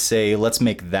 I would say let's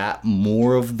make that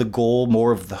more of the goal,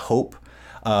 more of the hope,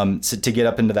 to get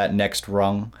up into that next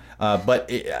rung. But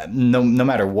no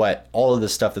matter what, all of the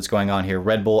stuff that's going on here,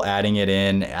 Red Bull adding it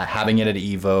in, having it at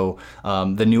EVO,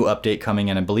 the new update coming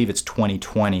in, I believe it's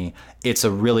 2020. It's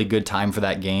a really good time for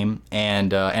that game,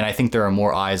 and I think there are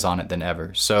more eyes on it than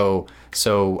ever. So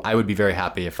I would be very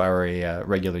happy if I were a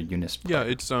regular UNIST player.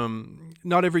 Yeah, it's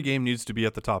not every game needs to be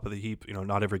at the top of the heap.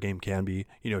 Not every game can be,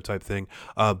 type thing.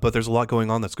 But there's a lot going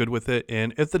on that's good with it.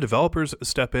 And if the developers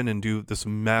step in and do this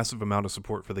massive amount of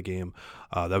support for the game,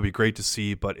 that would be great to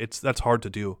see. But that's hard to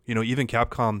do. Even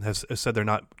Capcom has said they're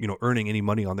not, earning any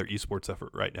money on their esports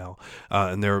effort right now.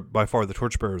 And they're by far the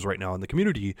torchbearers right now in the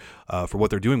community for what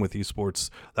they're doing with esports.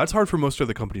 That's hard for most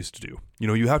other companies to do.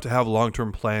 You have to have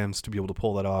long-term plans to be able to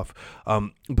pull that off.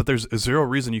 But there's zero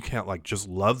reason you can't just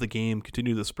love the game,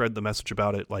 continue to spread the message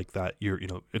about it like that.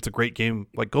 It's a great game.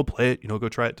 Go play it, go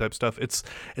try it type stuff. It's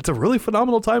a really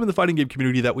phenomenal time in the fighting game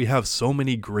community that we have so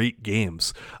many great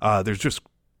games. There's just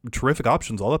terrific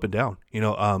options all up and down,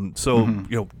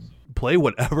 play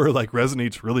whatever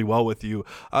resonates really well with you.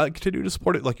 Continue to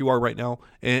support it like you are right now,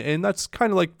 and that's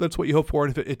kind of that's what you hope for.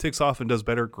 And if it takes off and does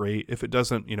better, great. If it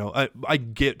doesn't, I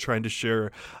get trying to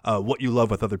share what you love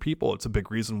with other people. It's a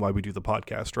big reason why we do the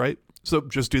podcast, right? So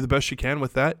just do the best you can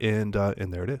with that, and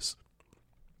there it is.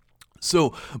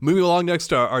 So moving along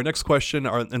next, our next question,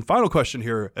 and final question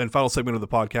here, and final segment of the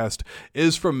podcast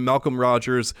is from Malcolm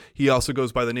Rogers. He also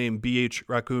goes by the name BH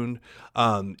Raccoon.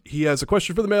 He has a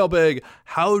question for the mailbag.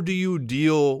 How do you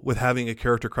deal with having a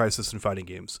character crisis in fighting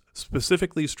games,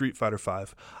 specifically Street Fighter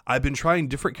V? I've been trying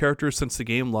different characters since the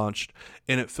game launched,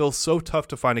 and it feels so tough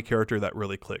to find a character that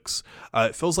really clicks.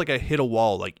 It feels like I hit a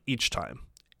wall each time.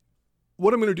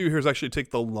 What I'm going to do here is actually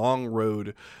take the long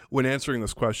road when answering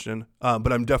this question,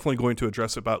 but I'm definitely going to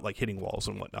address about hitting walls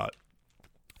and whatnot.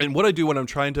 And what I do when I'm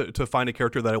trying to find a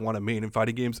character that I want to main in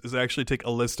fighting games is I actually take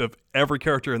a list of every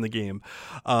character in the game.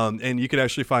 And you can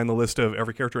actually find the list of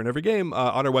every character in every game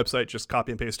on our website. Just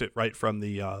copy and paste it right from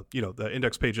the the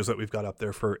index pages that we've got up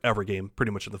there for every game,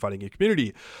 pretty much in the fighting game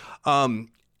community. And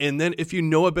then if you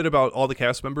know a bit about all the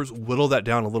cast members, whittle that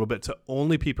down a little bit to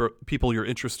only people you're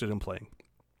interested in playing.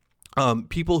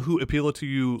 People who appeal to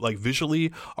you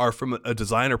visually are from a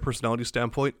design or personality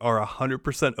standpoint are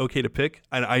 100% okay to pick.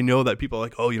 And I know that people are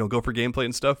go for gameplay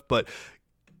and stuff, but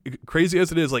crazy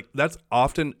as it is, that's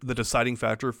often the deciding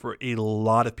factor for a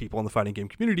lot of people in the fighting game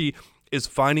community is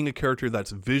finding a character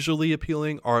that's visually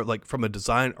appealing or from a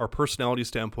design or personality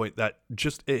standpoint that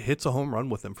just it hits a home run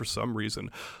with them for some reason.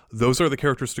 Those are the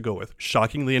characters to go with.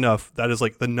 Shockingly enough, that is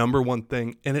the number one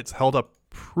thing, and it's held up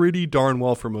pretty darn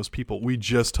well for most people. We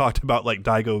just talked about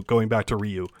Daigo going back to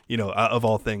Ryu, of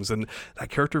all things, and that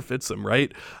character fits him,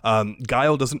 right?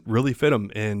 Guile doesn't really fit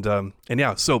him, and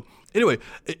yeah. So anyway,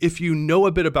 if you know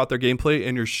a bit about their gameplay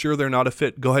and you're sure they're not a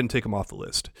fit, go ahead and take them off the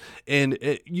list. And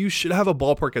you should have a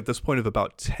ballpark at this point of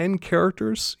about 10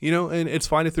 characters, and it's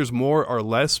fine if there's more or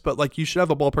less, but you should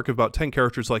have a ballpark of about 10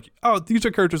 characters. These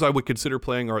are characters I would consider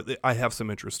playing or I have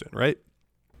some interest in, right?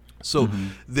 So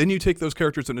then you take those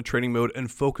characters into training mode and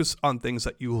focus on things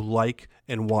that you like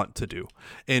and want to do.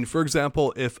 And for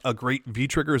example, if a great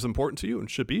V-trigger is important to you, and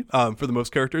should be for the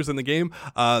most characters in the game,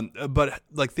 but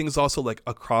things also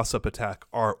a cross-up attack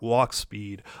or walk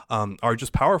speed are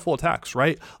just powerful attacks,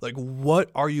 right?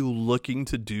 What are you looking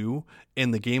to do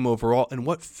in the game overall, and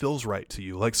what feels right to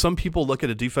you? Some people look at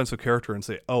a defensive character and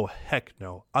say, oh, heck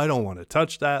no, I don't want to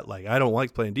touch that. I don't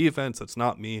like playing defense. That's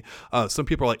not me. Some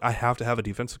people are I have to have a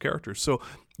defensive character. So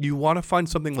you want to find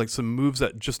something some moves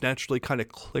that just naturally kind of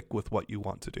click with what you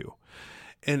want to do.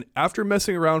 And after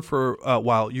messing around for a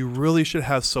while, you really should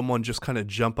have someone just kind of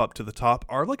jump up to the top,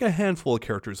 or a handful of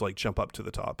characters jump up to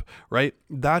the top, right?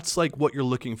 That's what you're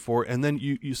looking for. And then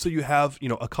you have,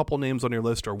 a couple names on your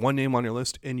list or one name on your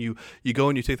list, and you go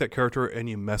and you take that character and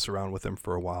you mess around with them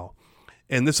for a while.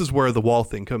 And this is where the wall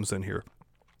thing comes in here.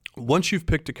 Once you've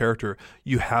picked a character,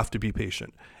 you have to be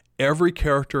patient. Every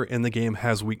character in the game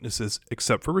has weaknesses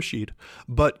except for Rashid,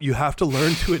 but you have to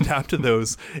learn to adapt to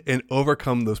those and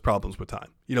overcome those problems with time.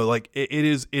 It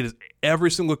is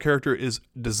every single character is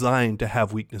designed to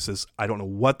have weaknesses. I don't know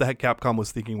what the heck Capcom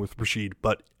was thinking with Rashid,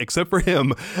 but except for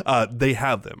him, they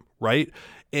have them, right?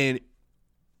 And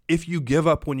if you give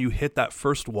up when you hit that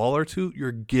first wall or two,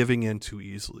 you're giving in too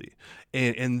easily.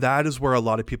 And that is where a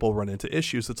lot of people run into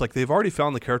issues. It's they've already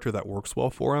found the character that works well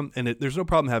for them, and there's no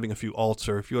problem having a few ults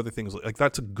or a few other things.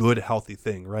 That's a good, healthy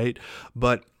thing, right?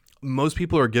 But most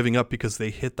people are giving up because they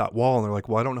hit that wall and they're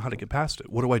well, I don't know how to get past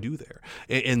it. What do I do there?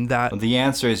 And that... Well, the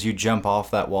answer is you jump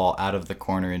off that wall out of the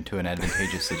corner into an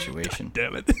advantageous situation.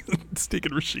 Damn it.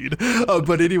 Stinking Rashid.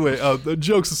 But anyway, the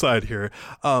jokes aside here,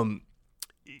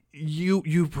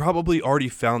 you probably already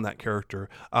found that character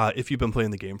if you've been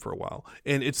playing the game for a while,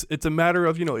 and it's a matter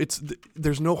of,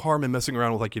 there's no harm in messing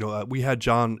around with, like, we had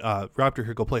John Raptor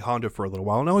here go play Honda for a little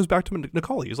while, and now he's back to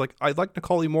Necalli. He's like, I like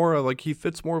Necalli more, like he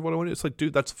fits more of what I wanted. It's like,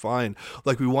 dude, that's fine.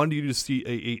 Like, we wanted you to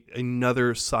see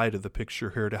another side of the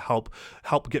picture here to help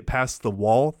get past the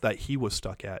wall that he was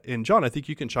stuck at. And John, I think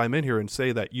you can chime in here and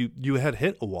say that you had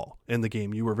hit a wall in the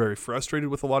game. You were very frustrated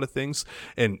with a lot of things,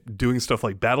 and doing stuff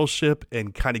like Battleship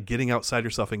and kind of getting outside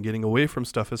yourself and getting away from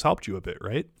stuff has helped you a bit,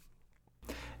 right?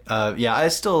 Yeah,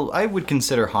 I would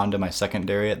consider Honda my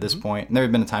secondary at this point. There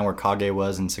had been a time where Kage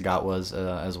was and Sagat was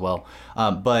as well.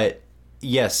 But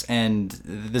yes, and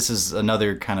this is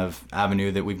another kind of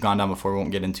avenue that we've gone down before. We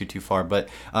won't get into too far, but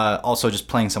also just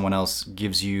playing someone else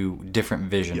gives you different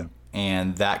vision. Yeah.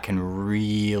 And that can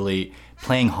really,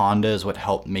 playing Honda is what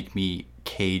helped make me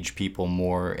cage people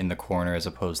more in the corner as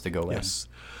opposed to go in.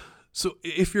 So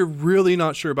if you're really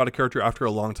not sure about a character after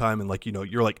a long time, and like,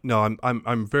 you're like, no,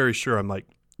 I'm very sure, I'm like,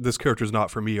 this character's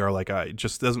not for me, or like, it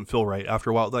just doesn't feel right after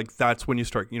a while, like that's when you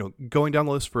start, going down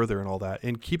the list further and all that,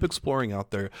 and keep exploring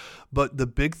out there. But the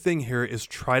big thing here is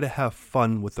try to have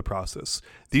fun with the process.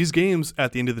 These games,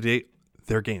 at the end of the day,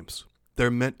 they're games. They're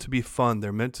meant to be fun.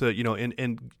 They're meant to,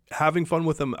 and having fun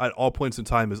with them at all points in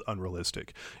time is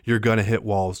unrealistic. You're going to hit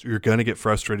walls. You're going to get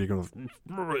frustrated. You're going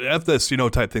to F this,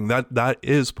 type thing. That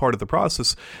is part of the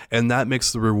process. And that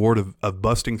makes the reward of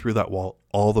busting through that wall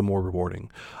all the more rewarding.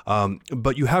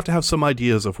 But you have to have some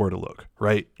ideas of where to look,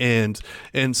 right? And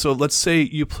so let's say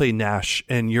you play Nash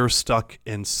and you're stuck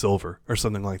in silver or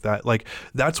something like that. Like,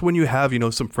 that's when you have,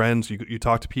 some friends, you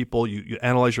talk to people, you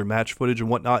analyze your match footage and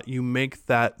whatnot. You make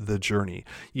that the journey.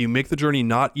 You make the journey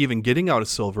not even getting out of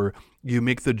silver. You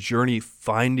make the journey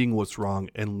finding what's wrong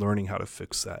and learning how to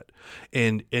fix that,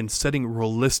 and setting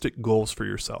realistic goals for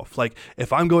yourself. Like,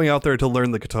 if I'm going out there to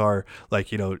learn the guitar,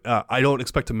 like, I don't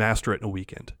expect to master it in a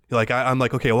weekend. Like, I'm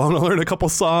like, okay, well, I'm gonna learn a couple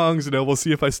songs, we'll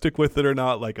see if I stick with it or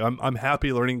not. Like, I'm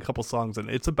happy learning a couple songs, and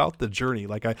it's about the journey.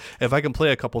 Like, if I can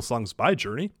play a couple songs by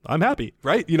Journey, I'm happy,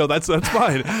 right? That's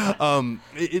fine.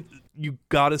 You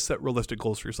gotta set realistic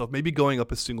goals for yourself. Maybe going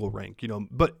up a single rank,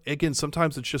 But again,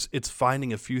 sometimes it's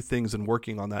finding a few things and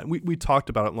working on that. And we talked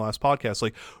about it in the last podcast.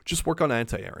 Like, just work on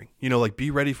anti-airing. Like,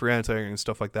 be ready for anti-airing and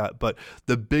stuff like that. But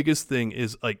the biggest thing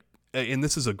is, like, and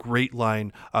this is a great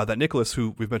line that Nicholas,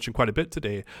 who we've mentioned quite a bit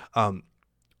today,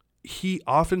 he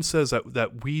often says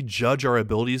that we judge our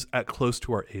abilities at close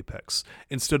to our apex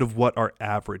instead of what our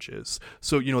average is.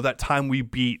 So, that time we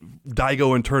beat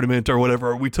Daigo in tournament or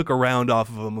whatever, we took a round off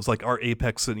of him, was like our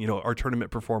apex and, our tournament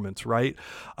performance, right?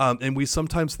 And we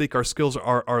sometimes think our skills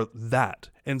are that,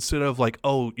 instead of like,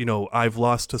 oh, I've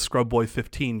lost to Scrub Boy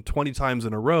 20 times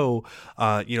in a row,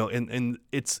 and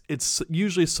it's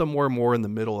usually somewhere more in the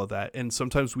middle of that. And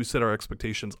sometimes we set our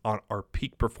expectations on our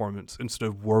peak performance instead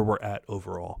of where we're at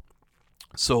overall.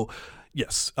 So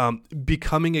yes,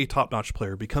 becoming a top-notch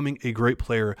player, becoming a great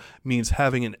player means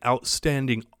having an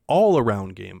outstanding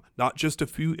all-around game, not just a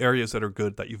few areas that are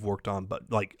good that you've worked on,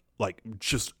 but like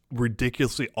just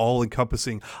ridiculously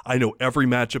all-encompassing. I know every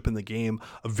matchup in the game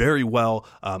very well.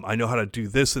 I know how to do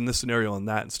this in this scenario and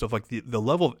that and stuff. Like, the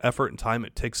level of effort and time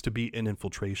it takes to be in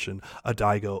Infiltration, a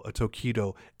Daigo, a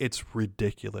Tokido, it's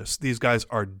ridiculous. These guys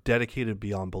are dedicated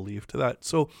beyond belief to that.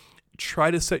 So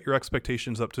try to set your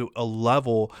expectations up to a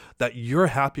level that you're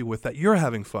happy with, that you're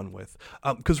having fun with.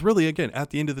 Because really, again,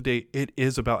 at the end of the day, it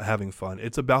is about having fun.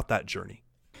 It's about that journey.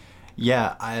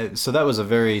 Yeah, so that was a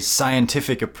very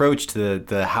scientific approach to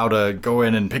the how to go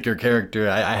in and pick your character.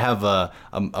 I have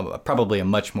probably a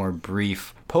much more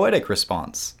brief, poetic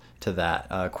response to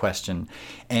that question.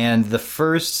 And the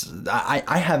first,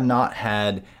 I have not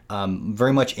had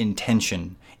very much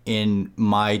intention in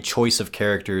my choice of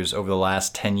characters over the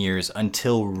last 10 years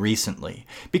until recently,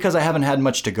 because I haven't had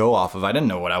much to go off of. I didn't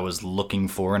know what I was looking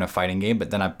for in a fighting game,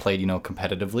 but then I played,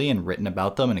 competitively and written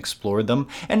about them and explored them.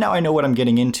 And now I know what I'm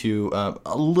getting into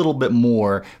a little bit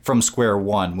more from square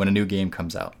one when a new game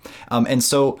comes out. And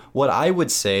so what I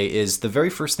would say is the very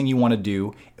first thing you want to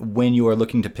do when you are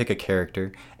looking to pick a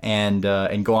character and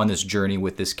go on this journey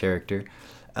with this character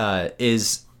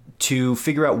is to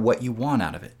figure out what you want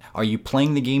out of it. Are you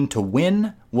playing the game to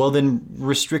win? Well, then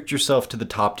restrict yourself to the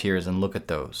top tiers and look at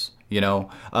those.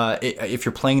 If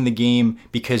you're playing the game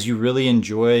because you really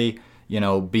enjoy,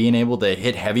 being able to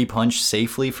hit heavy punch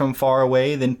safely from far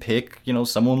away, then pick,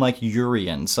 someone like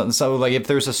Urien. So like, if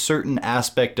there's a certain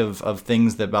aspect of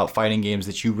things about fighting games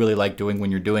that you really like doing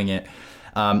when you're doing it,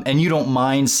 and you don't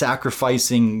mind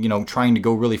sacrificing, trying to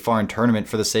go really far in tournament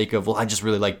for the sake of, well, I just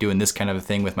really like doing this kind of a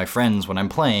thing with my friends when I'm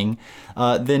playing,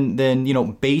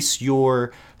 then base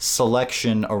your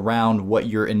selection around what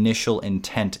your initial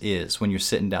intent is when you're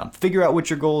sitting down. Figure out what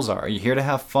your goals are. Are you here to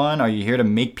have fun? Are you here to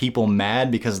make people mad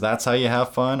because that's how you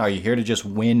have fun? Are you here to just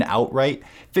win outright?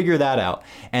 Figure that out,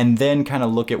 and then kind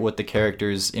of look at what the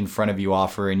characters in front of you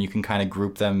offer, and you can kind of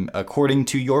group them according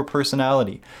to your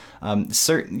personality.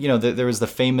 There was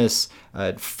the famous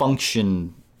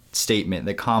function statement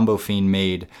that Combo Fiend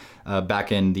made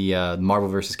back in the Marvel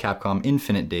vs. Capcom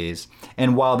Infinite days.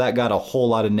 And while that got a whole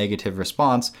lot of negative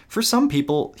response, for some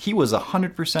people, he was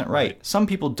 100% right. Some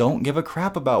people don't give a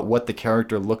crap about what the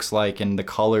character looks like and the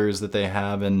colors that they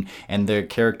have and their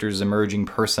character's emerging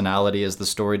personality as the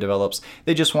story develops.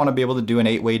 They just want to be able to do an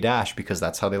 8-way dash because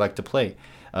that's how they like to play.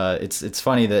 It's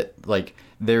funny that, like,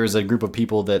 there's a group of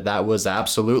people that was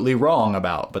absolutely wrong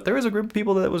about, but there is a group of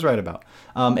people that was right about.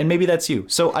 And maybe that's you.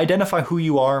 So identify who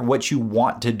you are, what you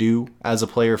want to do as a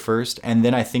player first, and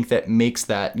then I think that makes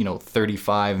that,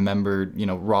 35 member,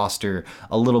 roster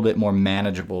a little bit more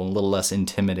manageable, a little less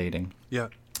intimidating. Yeah.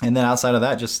 And then outside of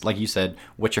that, just like you said,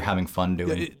 what you're having fun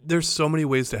doing. Yeah, there's so many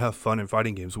ways to have fun in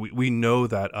fighting games. We know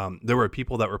that there were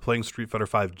people that were playing Street Fighter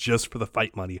V just for the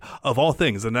fight money, of all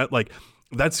things. And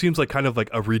that seems like kind of like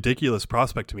a ridiculous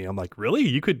prospect to me. I'm like, really?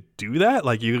 You could do that?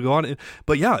 Like, you could go on?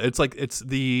 But yeah, it's like, it's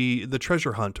the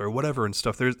treasure hunt or whatever and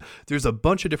stuff. There's a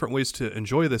bunch of different ways to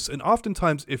enjoy this. And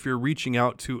oftentimes, if you're reaching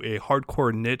out to a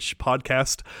hardcore niche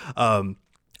podcast,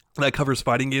 that covers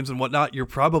fighting games and whatnot, you're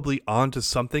probably onto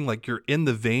something. Like, you're in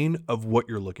the vein of what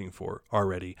you're looking for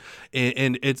already.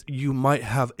 And you might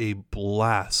have a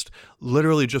blast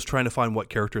literally just trying to find what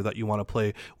character that you want to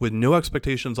play with no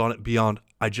expectations on it beyond,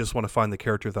 I just want to find the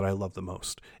character that I love the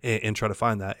most and try to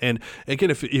find that. And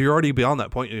again, if you're already beyond that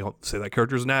point, say that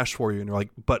character is Nash for you and you're like,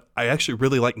 but I actually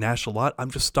really like Nash a lot. I'm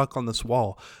just stuck on this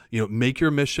wall. Make your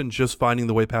mission just finding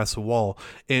the way past the wall.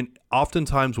 And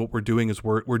oftentimes what we're doing is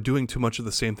we're doing too much of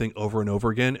the same thing over and over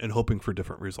again and hoping for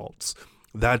different results.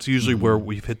 That's usually where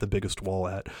we've hit the biggest wall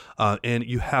at. And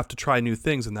you have to try new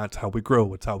things, and that's how we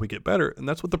grow. It's how we get better. And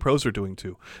that's what the pros are doing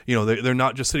too. They're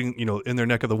not just sitting, in their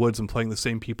neck of the woods and playing the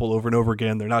same people over and over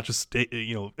again. They're not just,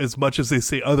 as much as they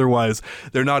say otherwise,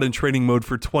 they're not in training mode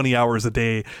for 20 hours a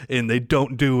day, and they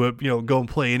don't go and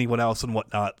play anyone else and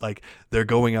whatnot. Like, they're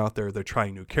going out there, they're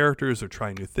trying new characters, they're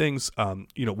trying new things.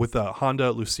 With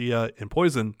Honda, Lucia, and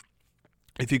Poison,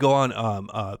 if you go on,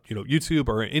 YouTube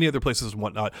or any other places and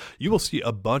whatnot, you will see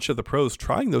a bunch of the pros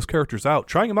trying those characters out,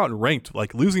 trying them out in ranked,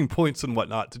 like losing points and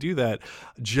whatnot to do that,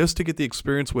 just to get the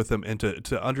experience with them and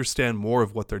to understand more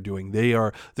of what they're doing.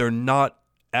 They're not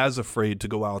as afraid to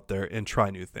go out there and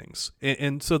try new things.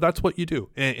 And so that's what you do.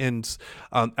 And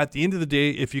at the end of the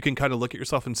day, if you can kind of look at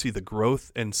yourself and see the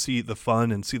growth and see the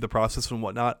fun and see the process and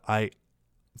whatnot,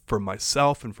 for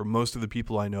myself and for most of the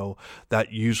people I know,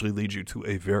 that usually leads you to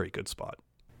a very good spot.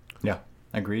 Yeah,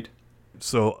 agreed.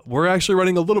 So we're actually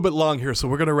running a little bit long here, so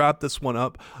we're going to wrap this one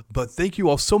up. But thank you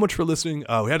all so much for listening.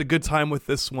 We had a good time with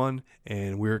this one,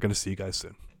 and we're going to see you guys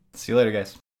soon. See you later,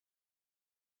 guys.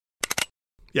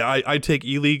 Yeah, I take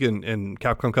E-League and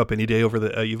Capcom Cup any day over the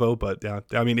Evo, but yeah,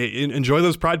 I mean, enjoy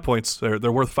those pride points. They're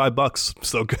worth $5,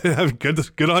 so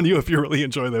good on you if you really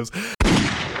enjoy those.